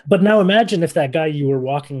 Yeah, but now imagine if that guy you were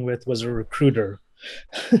walking with was a recruiter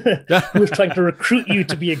who was trying to recruit you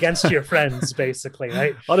to be against your friends, basically,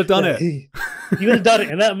 right? I'd have done it. You would have done it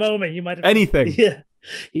in that moment. You might have anything. Yeah,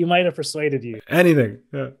 he might have persuaded you. Anything.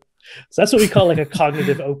 Yeah. So that's what we call like a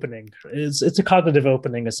cognitive opening. It's a cognitive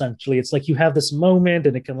opening, essentially. It's like you have this moment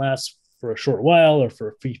and it can last for a short while or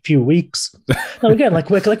for a few weeks. Now, again,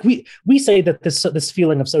 like we say that this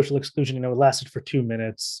feeling of social exclusion, lasted for 2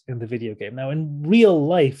 minutes in the video game. Now, in real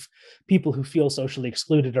life, people who feel socially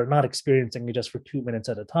excluded are not experiencing it just for 2 minutes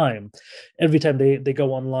at a time. Every time they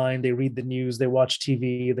go online, they read the news, they watch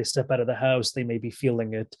TV, they step out of the house, they may be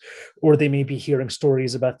feeling it, or they may be hearing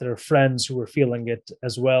stories about their friends who are feeling it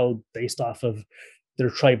as well, based off of their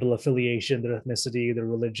tribal affiliation, their ethnicity, their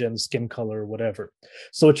religion, skin color, whatever.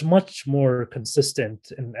 So it's much more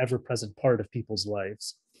consistent and ever-present part of people's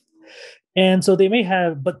lives. And so they may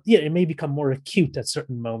have, but yeah, it may become more acute at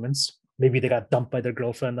certain moments. Maybe they got dumped by their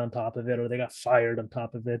girlfriend on top of it, or they got fired on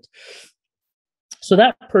top of it. So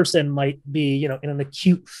that person might be, in an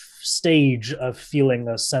acute stage of feeling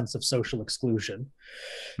a sense of social exclusion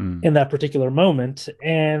in that particular moment.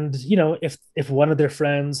 And, if one of their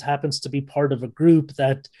friends happens to be part of a group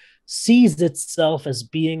that sees itself as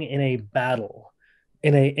being in a battle,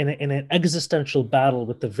 in an existential battle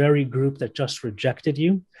with the very group that just rejected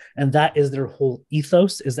you, and that is their whole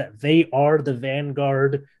ethos, is that they are the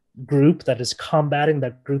vanguard group that is combating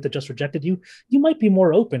that group that just rejected you, you might be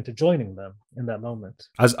more open to joining them in that moment.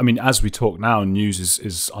 As we talk now, news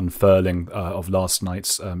is unfurling of last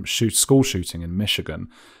night's school shooting in Michigan,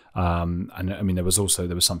 and there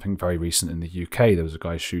was something very recent in the UK. There was a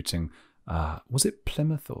guy shooting, was it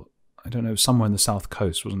Plymouth, or I don't know, somewhere in the south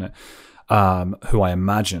coast, wasn't it? Who I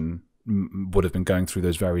imagine would have been going through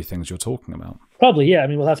those very things you're talking about. Probably, yeah.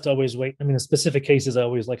 We'll have to always wait. In specific cases, I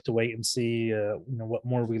always like to wait and see, what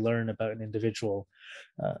more we learn about an individual,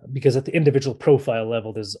 because at the individual profile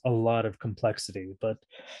level, there's a lot of complexity. But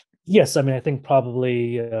yes, I think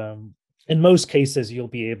probably in most cases, you'll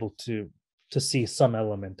be able to to see some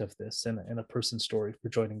element of this in a person's story for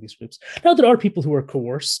joining these groups. Now, there are people who are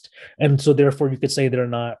coerced, and so therefore you could say they're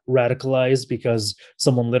not radicalized because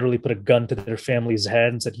someone literally put a gun to their family's head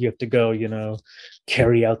and said, you have to go,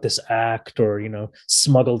 carry out this act or,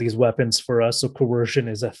 smuggle these weapons for us. So coercion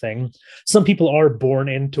is a thing. Some people are born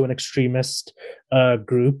into an extremist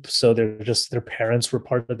group. So their parents were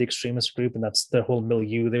part of the extremist group, and that's the whole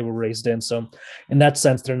milieu they were raised in. So in that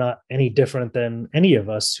sense, they're not any different than any of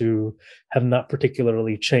us who have not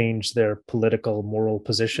particularly changed their political, moral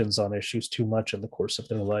positions on issues too much in the course of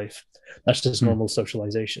their life. That's just normal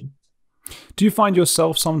socialization. Do you find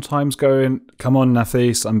yourself sometimes going, "Come on,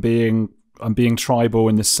 Nafees, I'm being tribal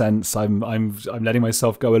in this sense. I'm letting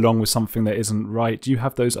myself go along with something that isn't right"? Do you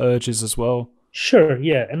have those urges as well? Sure,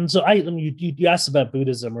 yeah. And so you asked about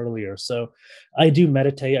Buddhism earlier. So I do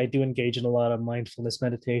meditate. I do engage in a lot of mindfulness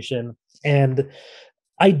meditation. And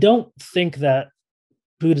I don't think that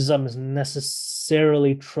Buddhism is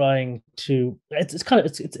necessarily trying to,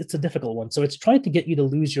 it's a difficult one. So it's trying to get you to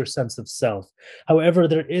lose your sense of self. However,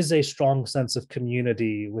 there is a strong sense of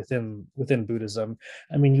community within Buddhism.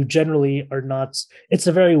 I mean, you generally are not, it's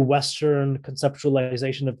a very Western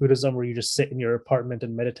conceptualization of Buddhism where you just sit in your apartment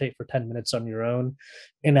and meditate for 10 minutes on your own.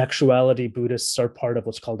 In actuality, Buddhists are part of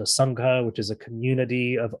what's called a Sangha, which is a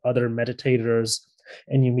community of other meditators,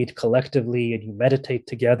 and you meet collectively and you meditate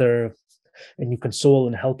together, and you console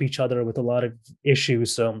and help each other with a lot of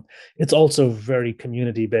issues. So it's also very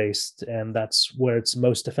community based, and that's where it's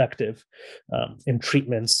most effective in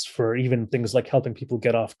treatments for even things like helping people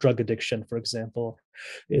get off drug addiction, for example.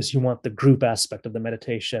 Is you want the group aspect of the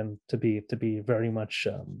meditation to be very much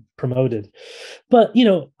promoted. But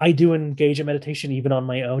I do engage in meditation even on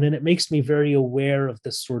my own, and it makes me very aware of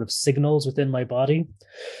the sort of signals within my body.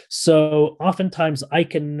 So oftentimes I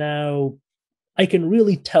can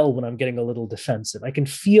really tell when I'm getting a little defensive. I can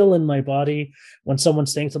feel in my body when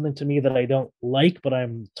someone's saying something to me that I don't like, but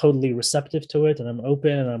I'm totally receptive to it and I'm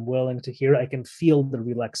open and I'm willing to hear. I can feel the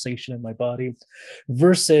relaxation in my body,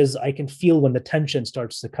 versus I can feel when the tension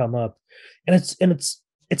starts to come up. And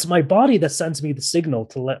it's my body that sends me the signal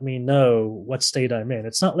to let me know what state I'm in.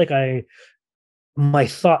 It's not like my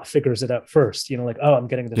thought figures it out first, like, oh, I'm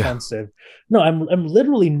getting defensive. Yeah. No, I'm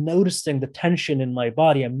literally noticing the tension in my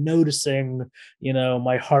body. I'm noticing,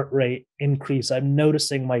 my heart rate increase. I'm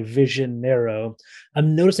noticing my vision narrow.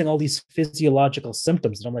 I'm noticing all these physiological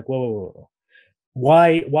symptoms. And I'm like, whoa.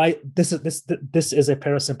 Why this is a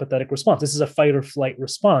parasympathetic response. This is a fight or flight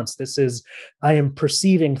response. I am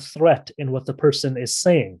perceiving threat in what the person is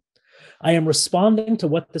saying. I am responding to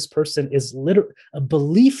what this person is a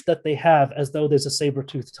belief that they have, as though there's a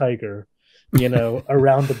saber-toothed tiger,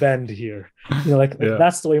 around the bend here.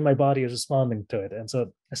 That's the way my body is responding to it. And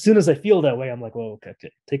so as soon as I feel that way, I'm like, well, okay,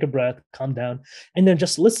 take a breath, calm down, and then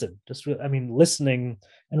just listen. Listening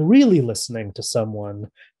and really listening to someone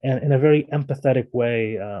and in a very empathetic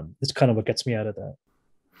way is kind of what gets me out of that.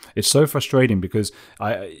 It's so frustrating because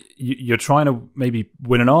you're trying to maybe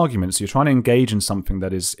win an argument, so you're trying to engage in something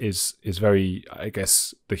that is very, I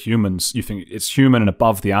guess, the humans. You think it's human and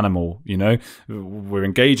above the animal. We're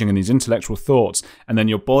engaging in these intellectual thoughts, and then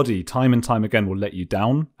your body, time and time again, will let you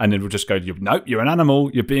down, and it will just go, "Nope, you're an animal.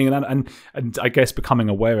 You're being an animal." And I guess becoming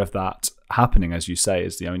aware of that happening, as you say,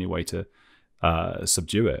 is the only way to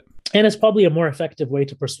subdue it. And it's probably a more effective way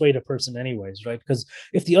to persuade a person anyways, right? Because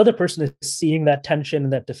if the other person is seeing that tension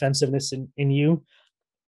and that defensiveness in you,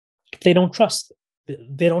 they don't trust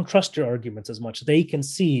your arguments as much. They can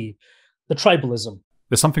see the tribalism.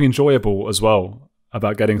 There's something enjoyable as well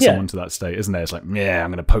about getting someone to that state, isn't there? It's like, yeah,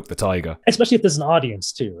 I'm going to poke the tiger. Especially if there's an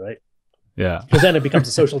audience too, right? Yeah. Because then it becomes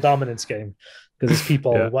a social dominance game. Because it's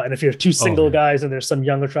people, and if you're two single guys and there's some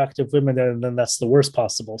young, attractive women there, then that's the worst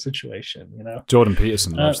possible situation, Jordan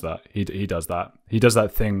Peterson loves that. He does that. He does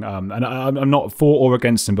that thing. And I'm not for or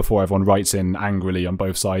against him before everyone writes in angrily on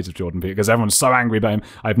both sides of Jordan Peterson, because everyone's so angry about him.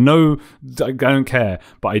 I don't care.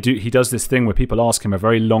 But he does this thing where people ask him a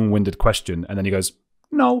very long-winded question, and then he goes,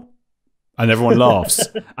 "No." And everyone laughs.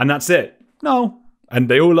 And that's it. "No." And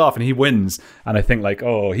they all laugh, and he wins. And I think, like,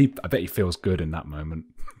 I bet he feels good in that moment.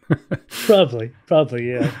 Probably,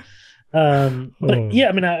 yeah. But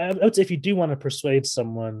yeah, I would say if you do want to persuade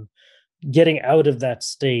someone, getting out of that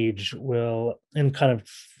stage and kind of,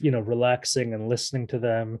 relaxing and listening to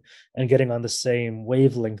them and getting on the same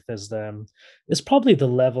wavelength as them is probably the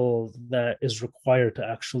level that is required to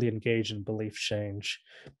actually engage in belief change.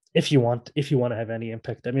 If you want to have any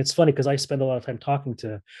impact. It's funny because I spend a lot of time talking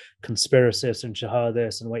to conspiracists and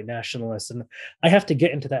jihadists and white nationalists, and I have to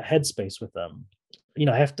get into that headspace with them.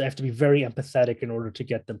 I have to be very empathetic in order to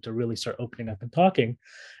get them to really start opening up and talking.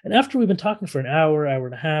 And after we've been talking for an hour, hour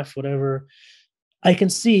and a half, whatever, I can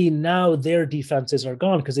see now their defenses are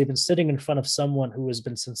gone because they've been sitting in front of someone who has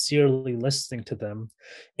been sincerely listening to them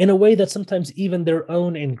in a way that sometimes even their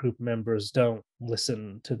own in-group members don't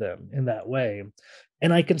listen to them in that way.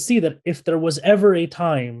 And I can see that if there was ever a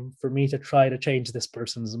time for me to try to change this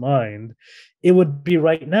person's mind, it would be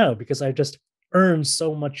right now, because I just earned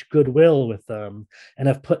so much goodwill with them and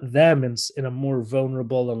have put them in a more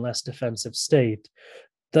vulnerable and less defensive state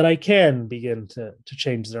that I can begin to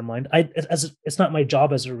change their mind. It's not my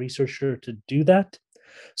job as a researcher to do that,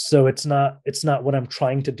 so it's not what I'm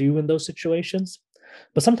trying to do in those situations.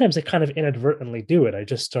 But sometimes I kind of inadvertently do it. I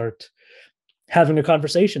just start having a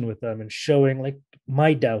conversation with them and showing like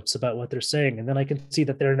my doubts about what they're saying, and then I can see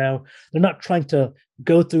that they're not trying to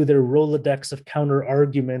go through their Rolodex of counter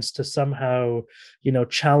arguments to somehow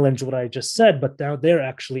challenge what I just said, but now they're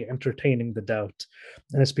actually entertaining the doubt,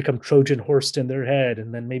 and it's become Trojan horsed in their head.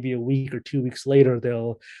 And then maybe a week or 2 weeks later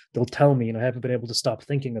they'll tell me, I haven't been able to stop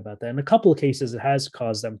thinking about that. In a couple of cases it has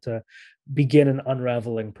caused them to begin an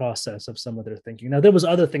unraveling process of some of their thinking. Now there was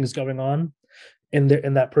other things going on in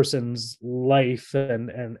that person's life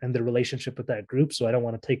and their relationship with that group, so I don't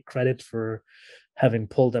want to take credit for having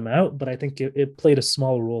pulled them out, but I think it played a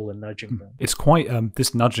small role in nudging them. It's quite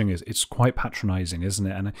this nudging it's quite patronizing, isn't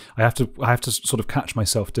it? And I have to sort of catch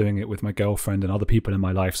myself doing it with my girlfriend and other people in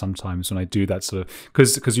my life sometimes when I do that sort of,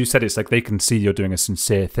 because you said it's like they can see you're doing a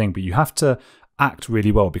sincere thing, but you have to act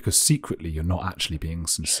really well because secretly you're not actually being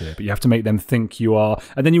sincere, but you have to make them think you are,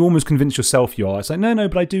 and then you almost convince yourself you are. It's like no,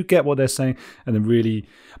 but I do get what they're saying, and then really,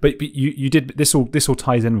 but you did this all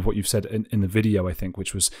ties in with what you've said in the video, I think,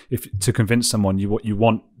 which was if to convince someone you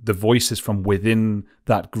want the voices from within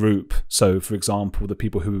that group. So, for example, the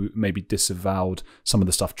people who maybe disavowed some of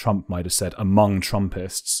the stuff Trump might have said among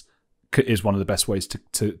Trumpists is one of the best ways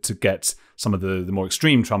to get some of the more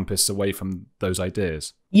extreme Trumpists away from those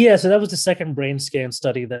ideas. Yeah, so that was the second brain scan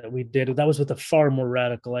study that we did. That was with a far more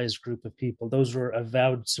radicalized group of people. Those were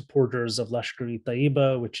avowed supporters of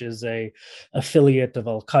Lashkar-e-Taiba, which is a affiliate of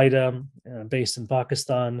Al-Qaeda based in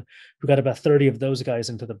Pakistan. We got about 30 of those guys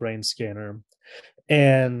into the brain scanner.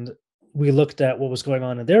 And we looked at what was going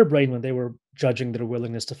on in their brain when they were judging their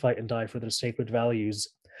willingness to fight and die for their sacred values.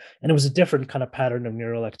 And it was a different kind of pattern of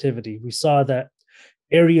neural activity. We saw that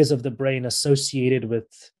areas of the brain associated with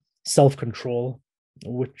self-control,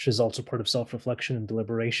 which is also part of self-reflection and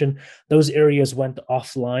deliberation, those areas went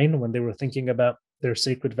offline when they were thinking about their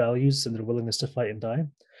sacred values and their willingness to fight and die.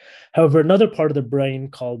 However, another part of the brain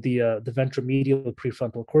called the ventromedial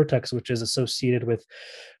prefrontal cortex, which is associated with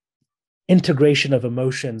integration of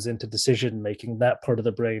emotions into decision making, that part of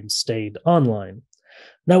the brain stayed online.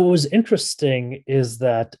 Now, what was interesting is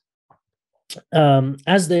that when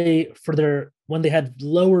they had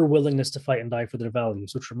lower willingness to fight and die for their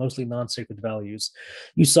values, which were mostly non-sacred values,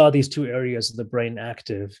 you saw these two areas of the brain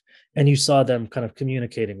active, and you saw them kind of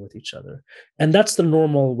communicating with each other. And that's the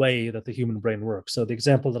normal way that the human brain works. So the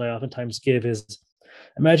example that I oftentimes give is,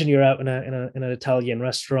 imagine you're out in an Italian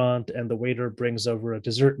restaurant and the waiter brings over a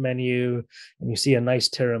dessert menu and you see a nice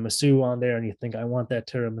tiramisu on there and you think, I want that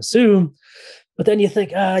tiramisu. But then you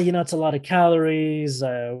think, it's a lot of calories.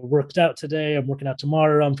 I worked out today. I'm working out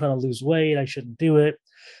tomorrow. I'm trying to lose weight. I shouldn't do it.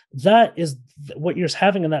 That is what you're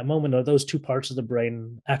having in that moment, are those two parts of the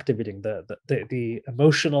brain activating, the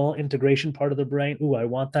emotional integration part of the brain. Ooh, I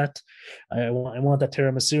want that. I want that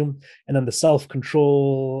tiramisu. And then the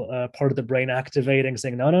self-control part of the brain activating,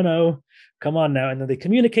 saying, no, come on now. And then they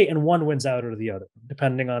communicate and one wins out or the other,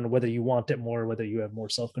 depending on whether you want it more, whether you have more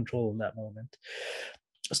self-control in that moment.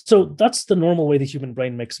 So that's the normal way the human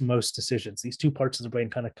brain makes most decisions. These two parts of the brain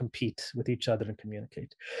kind of compete with each other and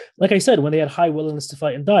communicate. Like I said, when they had high willingness to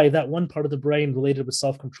fight and die, that one part of the brain related with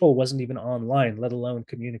self-control wasn't even online, let alone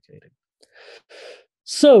communicating.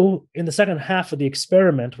 So in the second half of the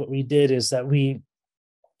experiment, what we did is that we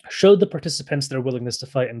showed the participants their willingness to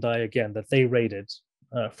fight and die again, that they rated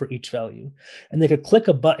for each value. And they could click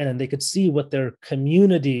a button and they could see what their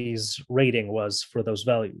community's rating was for those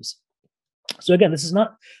values. So again, this is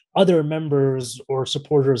not other members or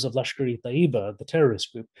supporters of Lashkar-e-Taiba, the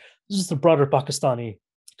terrorist group. This is the broader Pakistani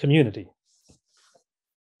community.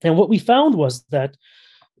 And what we found was that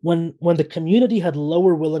when the community had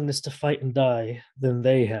lower willingness to fight and die than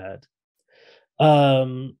they had,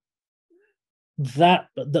 that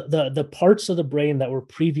the parts of the brain that were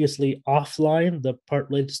previously offline, the part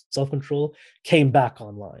related to self-control, came back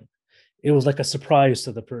online. It was like a surprise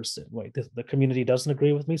to the person. Wait, the community doesn't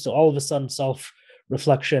agree with me. So all of a sudden,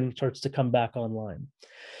 self-reflection starts to come back online.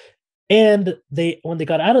 And when they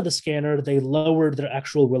got out of the scanner, they lowered their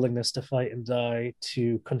actual willingness to fight and die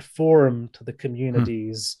to conform to the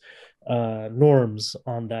community's norms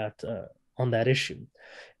on that issue.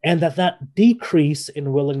 And that decrease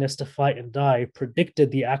in willingness to fight and die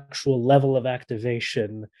predicted the actual level of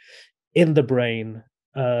activation in the brain,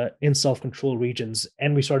 in self-control regions.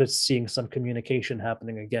 And we started seeing some communication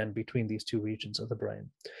happening again between these two regions of the brain.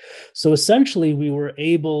 So essentially, we were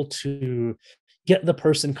able to get the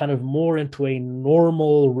person kind of more into a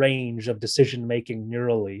normal range of decision making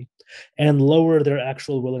neurally and lower their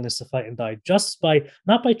actual willingness to fight and die, just by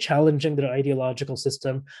not by challenging their ideological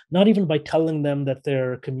system, not even by telling them that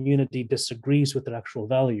their community disagrees with their actual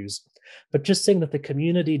values, but just saying that the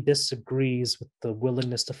community disagrees with the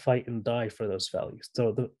willingness to fight and die for those values.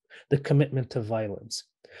 So the commitment to violence.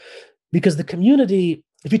 Because the community,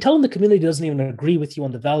 if you tell them the community doesn't even agree with you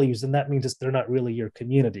on the values, then that means they're not really your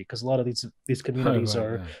community, because a lot of these communities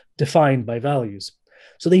are defined by values.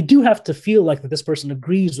 So they do have to feel like that this person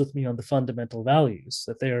agrees with me on the fundamental values,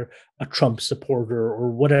 that they're a Trump supporter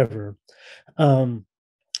or whatever.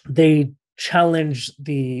 They challenge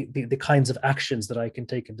the kinds of actions that I can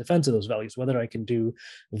take in defense of those values, whether I can do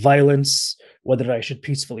violence, whether I should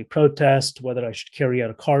peacefully protest, whether I should carry out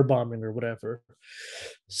a car bombing or whatever.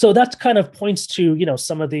 So that kind of points to,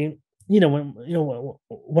 some of the,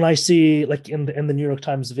 when I see, like in the New York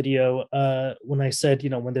Times video, when I said,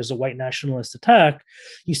 when there's a white nationalist attack,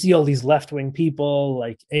 you see all these left-wing people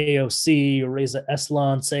like AOC or Reza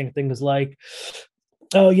Eslan saying things like,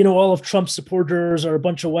 oh, all of Trump's supporters are a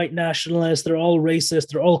bunch of white nationalists. They're all racist.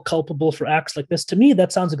 They're all culpable for acts like this. To me,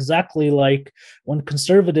 that sounds exactly like when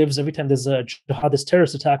conservatives, every time there's a jihadist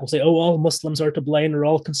terrorist attack, will say, oh, all Muslims are to blame, or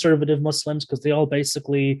all conservative Muslims, because they all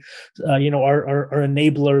basically, are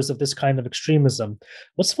enablers of this kind of extremism.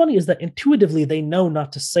 What's funny is that intuitively, they know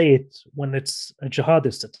not to say it when it's a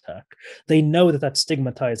jihadist attack. They know that that's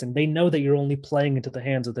stigmatizing. They know that you're only playing into the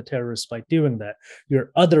hands of the terrorists by doing that.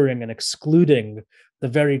 You're othering and excluding the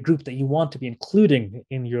very group that you want to be including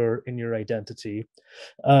in your identity,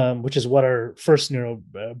 which is what our first neuro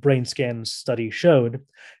brain scan study showed.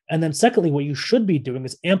 And then secondly, what you should be doing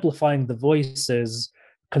is amplifying the voices,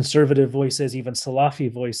 conservative voices, even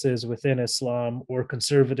Salafi voices within Islam, or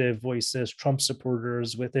conservative voices, Trump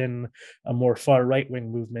supporters within a more far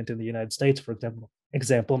right-wing movement in the United States, for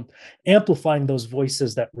example, amplifying those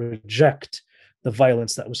voices that reject the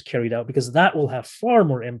violence that was carried out, because that will have far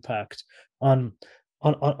more impact on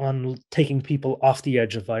taking people off the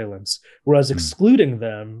edge of violence, whereas excluding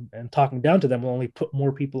them and talking down to them will only put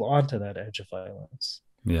more people onto that edge of violence.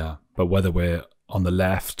 Yeah, but whether we're on the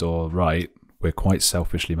left or right, we're quite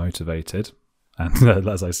selfishly motivated, and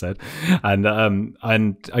as I said, and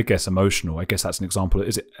I guess emotional. I guess that's an example.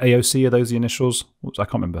 Is it AOC? Are those the initials? I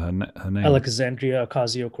can't remember her name. Alexandria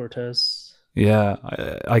Ocasio-Cortez. Yeah,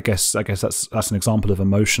 I guess that's an example of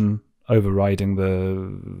emotion overriding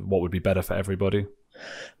what would be better for everybody.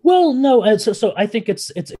 Well, no, so I think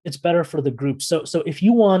it's better for the group. So if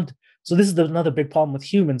you want, so this is another big problem with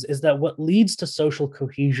humans, is that what leads to social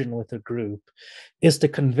cohesion with a group is to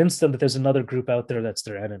convince them that there's another group out there that's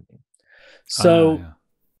their enemy. So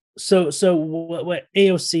what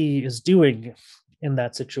AOC is doing in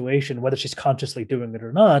that situation, whether she's consciously doing it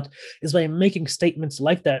or not, is by making statements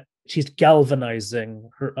like that, she's galvanizing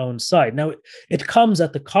her own side. Now, it comes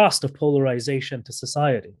at the cost of polarization to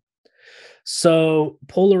society. So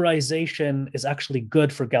polarization is actually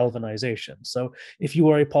good for galvanization. So if you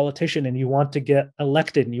are a politician and you want to get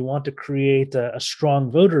elected and you want to create a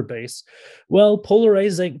strong voter base, well,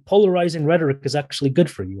 polarizing rhetoric is actually good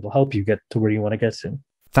for you. It'll help you get to where you want to get to.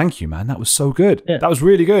 Thank you, man. That was so good. Yeah. That was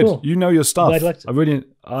really good. Cool. You know your stuff.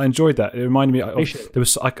 I enjoyed that. It reminded me.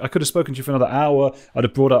 I could have spoken to you for another hour.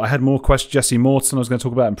 I had more questions. Jesse Morton, I was going to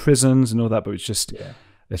talk about in prisons and all that, but it's just. Yeah.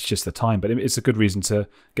 It's just the time, but it's a good reason to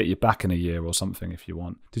get you back in a year or something if you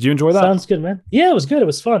want. Did you enjoy that? Sounds good, man. Yeah, it was good. It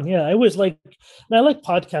was fun. Yeah, I like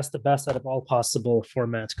podcasts the best out of all possible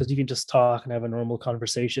formats, because you can just talk and have a normal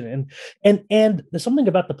conversation. And there's something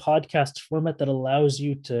about the podcast format that allows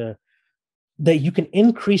you that you can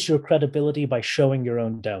increase your credibility by showing your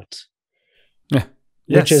own doubt. Yeah.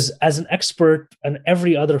 Which is, as an expert in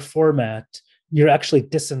every other format, you're actually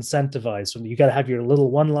disincentivized. You got to have your little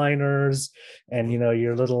one-liners and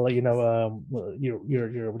your little your what do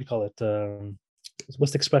you call it?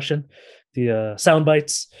 What's the expression? The sound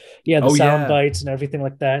bites. Yeah, the sound bites and everything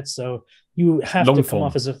like that. So you have to come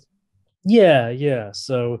off as a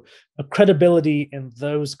So credibility in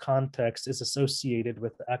those contexts is associated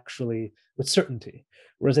with certainty.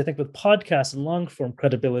 Whereas I think with podcasts and long form,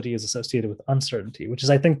 credibility is associated with uncertainty, which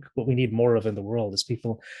is, I think, what we need more of in the world, is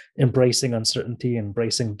people embracing uncertainty,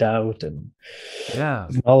 embracing doubt, and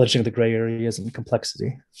acknowledging the gray areas and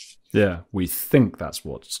complexity. Yeah, we think that's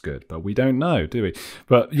what's good, but we don't know, do we?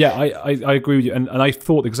 But yeah, I agree with you. And I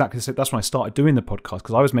thought exactly the same. That's when I started doing the podcast,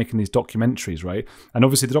 because I was making these documentaries, right? And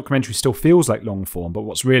obviously the documentary still feels like long form, but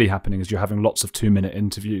what's really happening is you're having lots of 2-minute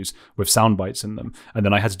interviews with sound bites in them. And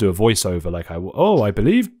then I had to do a voiceover, like, I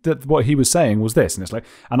believe that what he was saying was this. And it's like,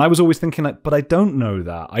 and I was always thinking, like, but I don't know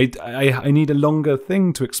that. I need a longer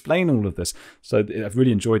thing to explain all of this. So I've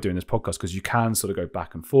really enjoyed doing this podcast, because you can sort of go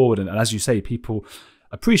back and forward. And as you say, people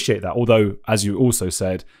appreciate that, although, as you also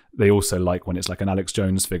said, they also like when it's like an Alex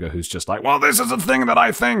Jones figure who's just like, well, this is a thing that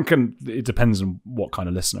I think, and it depends on what kind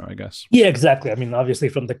of listener, I guess. Yeah, exactly. I mean, obviously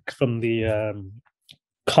from the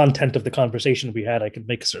content of the conversation we had, I can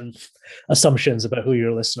make certain assumptions about who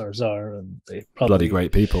your listeners are, and they probably bloody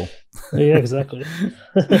great people. Yeah, exactly.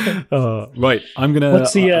 Right, I'm gonna.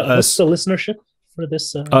 What's the listenership for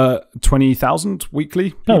this? 20,000 weekly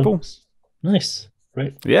people. Oh, nice.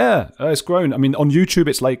 Right. Yeah, it's grown. I mean, on YouTube,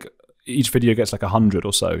 it's like each video gets like 100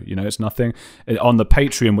 or so. You know, it's nothing. On the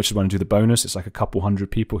Patreon, which is when I do the bonus, it's like a couple hundred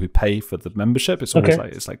people who pay for the membership. It's always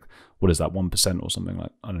like what is that, 1% or something?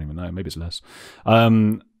 Like, I don't even know. Maybe it's less.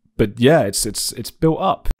 But yeah, it's built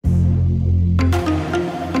up.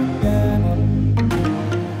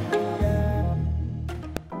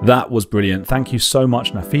 That was brilliant. Thank you so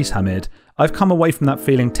much, Nafees Hamid. I've come away from that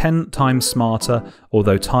feeling 10 times smarter,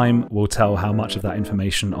 although time will tell how much of that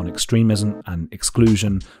information on extremism and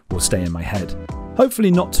exclusion will stay in my head. Hopefully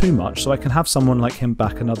not too much, so I can have someone like him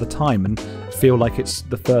back another time and feel like it's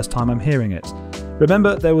the first time I'm hearing it.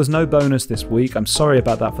 Remember, there was no bonus this week. I'm sorry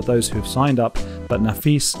about that for those who've signed up, but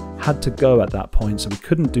Nafees had to go at that point, so we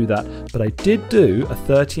couldn't do that. But I did do a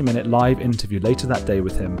 30-minute live interview later that day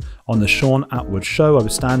with him on the Sean Atwood show. I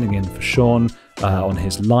was standing in for Sean on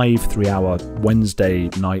his live 3-hour Wednesday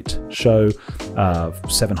night show.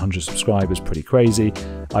 700 subscribers, pretty crazy.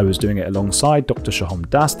 I was doing it alongside Dr. Shahom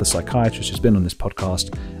Das, the psychiatrist who's been on this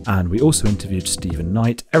podcast, and we also interviewed Stephen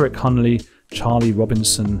Knight, Eric Hunley, Charlie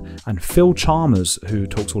Robinson, and Phil Chalmers, who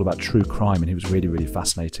talks all about true crime, and he was really, really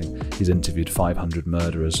fascinating. He's interviewed 500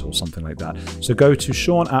 murderers or something like that. So go to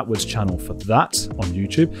Sean Atwood's channel for that on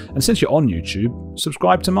YouTube. And since you're on YouTube,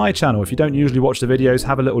 subscribe to my channel. If you don't usually watch the videos,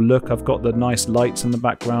 have a little look. I've got the nice lights in the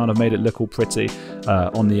background. I've made it look all pretty.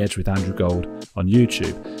 On the Edge with Andrew Gold on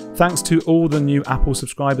YouTube. Thanks to all the new Apple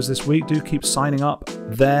subscribers this week. Do keep signing up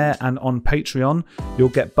there and on Patreon. You'll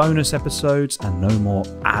get bonus episodes and no more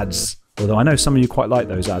ads. Although I know some of you quite like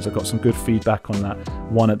those ads. I got some good feedback on that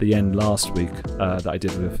one at the end last week that I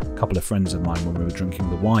did with a couple of friends of mine when we were drinking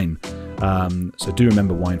the wine. So do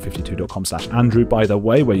remember wine52.com/Andrew, by the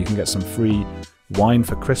way, where you can get some free wine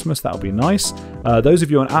for Christmas. That'll be nice. Those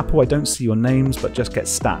of you on Apple, I don't see your names, but just get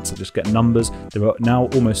stats. I just get numbers. There are now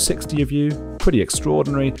almost 60 of you. Pretty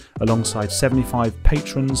extraordinary, alongside 75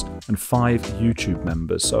 patrons and 5 YouTube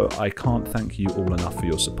members. So I can't thank you all enough for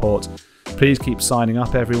your support. Please keep signing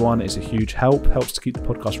up, everyone. It's a huge help. Helps to keep the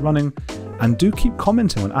podcast running. And do keep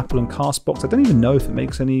commenting on Apple and Castbox. I don't even know if it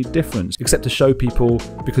makes any difference, except to show people,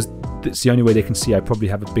 because it's the only way they can see I probably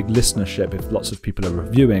have a big listenership if lots of people are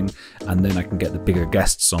reviewing, and then I can get the bigger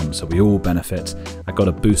guests on, so we all benefit. I got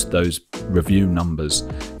to boost those review numbers.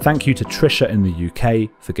 Thank you to Trisha in the UK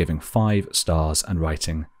for giving 5 stars and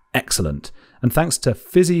writing excellent. And thanks to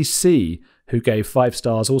Fizzy C, who gave 5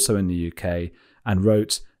 stars also in the UK and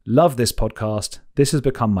wrote, "Love this podcast. This has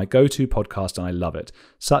become my go-to podcast and I love it.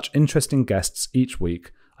 Such interesting guests each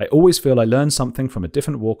week. I always feel I learn something from a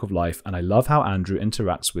different walk of life, and I love how Andrew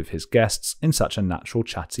interacts with his guests in such a natural,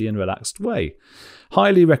 chatty and relaxed way.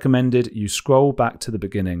 Highly recommended you scroll back to the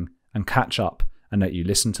beginning and catch up, and that you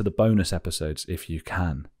listen to the bonus episodes if you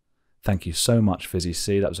can." Thank you so much, Fizzy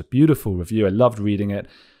C. That was a beautiful review. I loved reading it.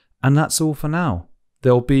 And that's all for now.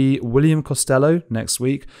 There'll be William Costello next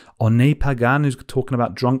week, Oné Pagan, who's talking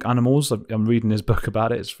about drunk animals. I'm reading his book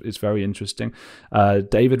about it. It's very interesting.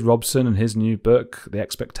 David Robson and his new book, The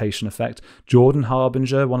Expectation Effect. Jordan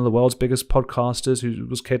Harbinger, one of the world's biggest podcasters who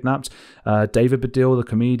was kidnapped. David Baddiel, the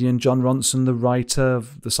comedian. John Ronson, the writer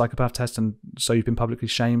of The Psychopath Test and So You've Been Publicly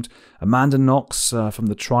Shamed. Amanda Knox from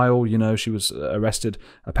the trial. You know, she was arrested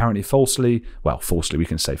apparently falsely. Well, falsely, we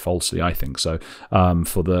can say falsely, I think so.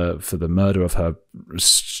 For the murder of her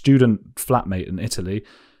student flatmate in Italy.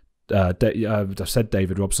 I've said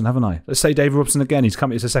David Robson, haven't I? Let's say David Robson again. He's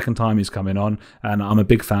coming. It's the second time he's coming on, and I'm a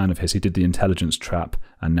big fan of his. He did The Intelligence Trap,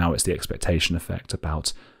 and now it's The Expectation Effect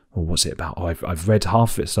about or what's it about? Oh, I've read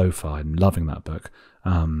half of it so far. I'm loving that book.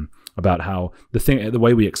 About how the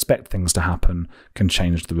way we expect things to happen can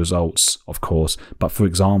change the results, of course. But for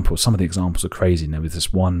example, some of the examples are crazy. There was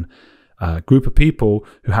this one group of people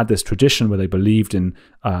who had this tradition where they believed in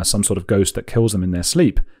some sort of ghost that kills them in their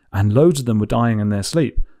sleep, and loads of them were dying in their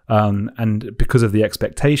sleep. And because of the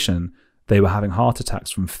expectation, they were having heart attacks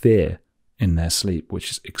from fear in their sleep, which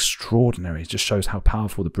is extraordinary. It just shows how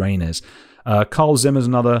powerful the brain is. Carl Zimmer's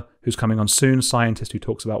another who's coming on soon, scientist who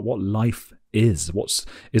talks about what life is.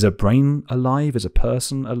 Is a brain alive? Is a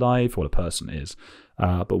person alive? What a person is.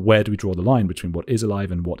 But where do we draw the line between what is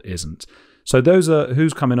alive and what isn't? So those are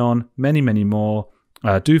who's coming on. Many, many more.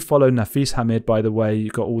 Do follow Nafees Hamid, by the way. You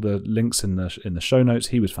got all the links in the show notes.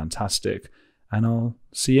 He was fantastic. And I'll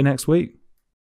see you next week.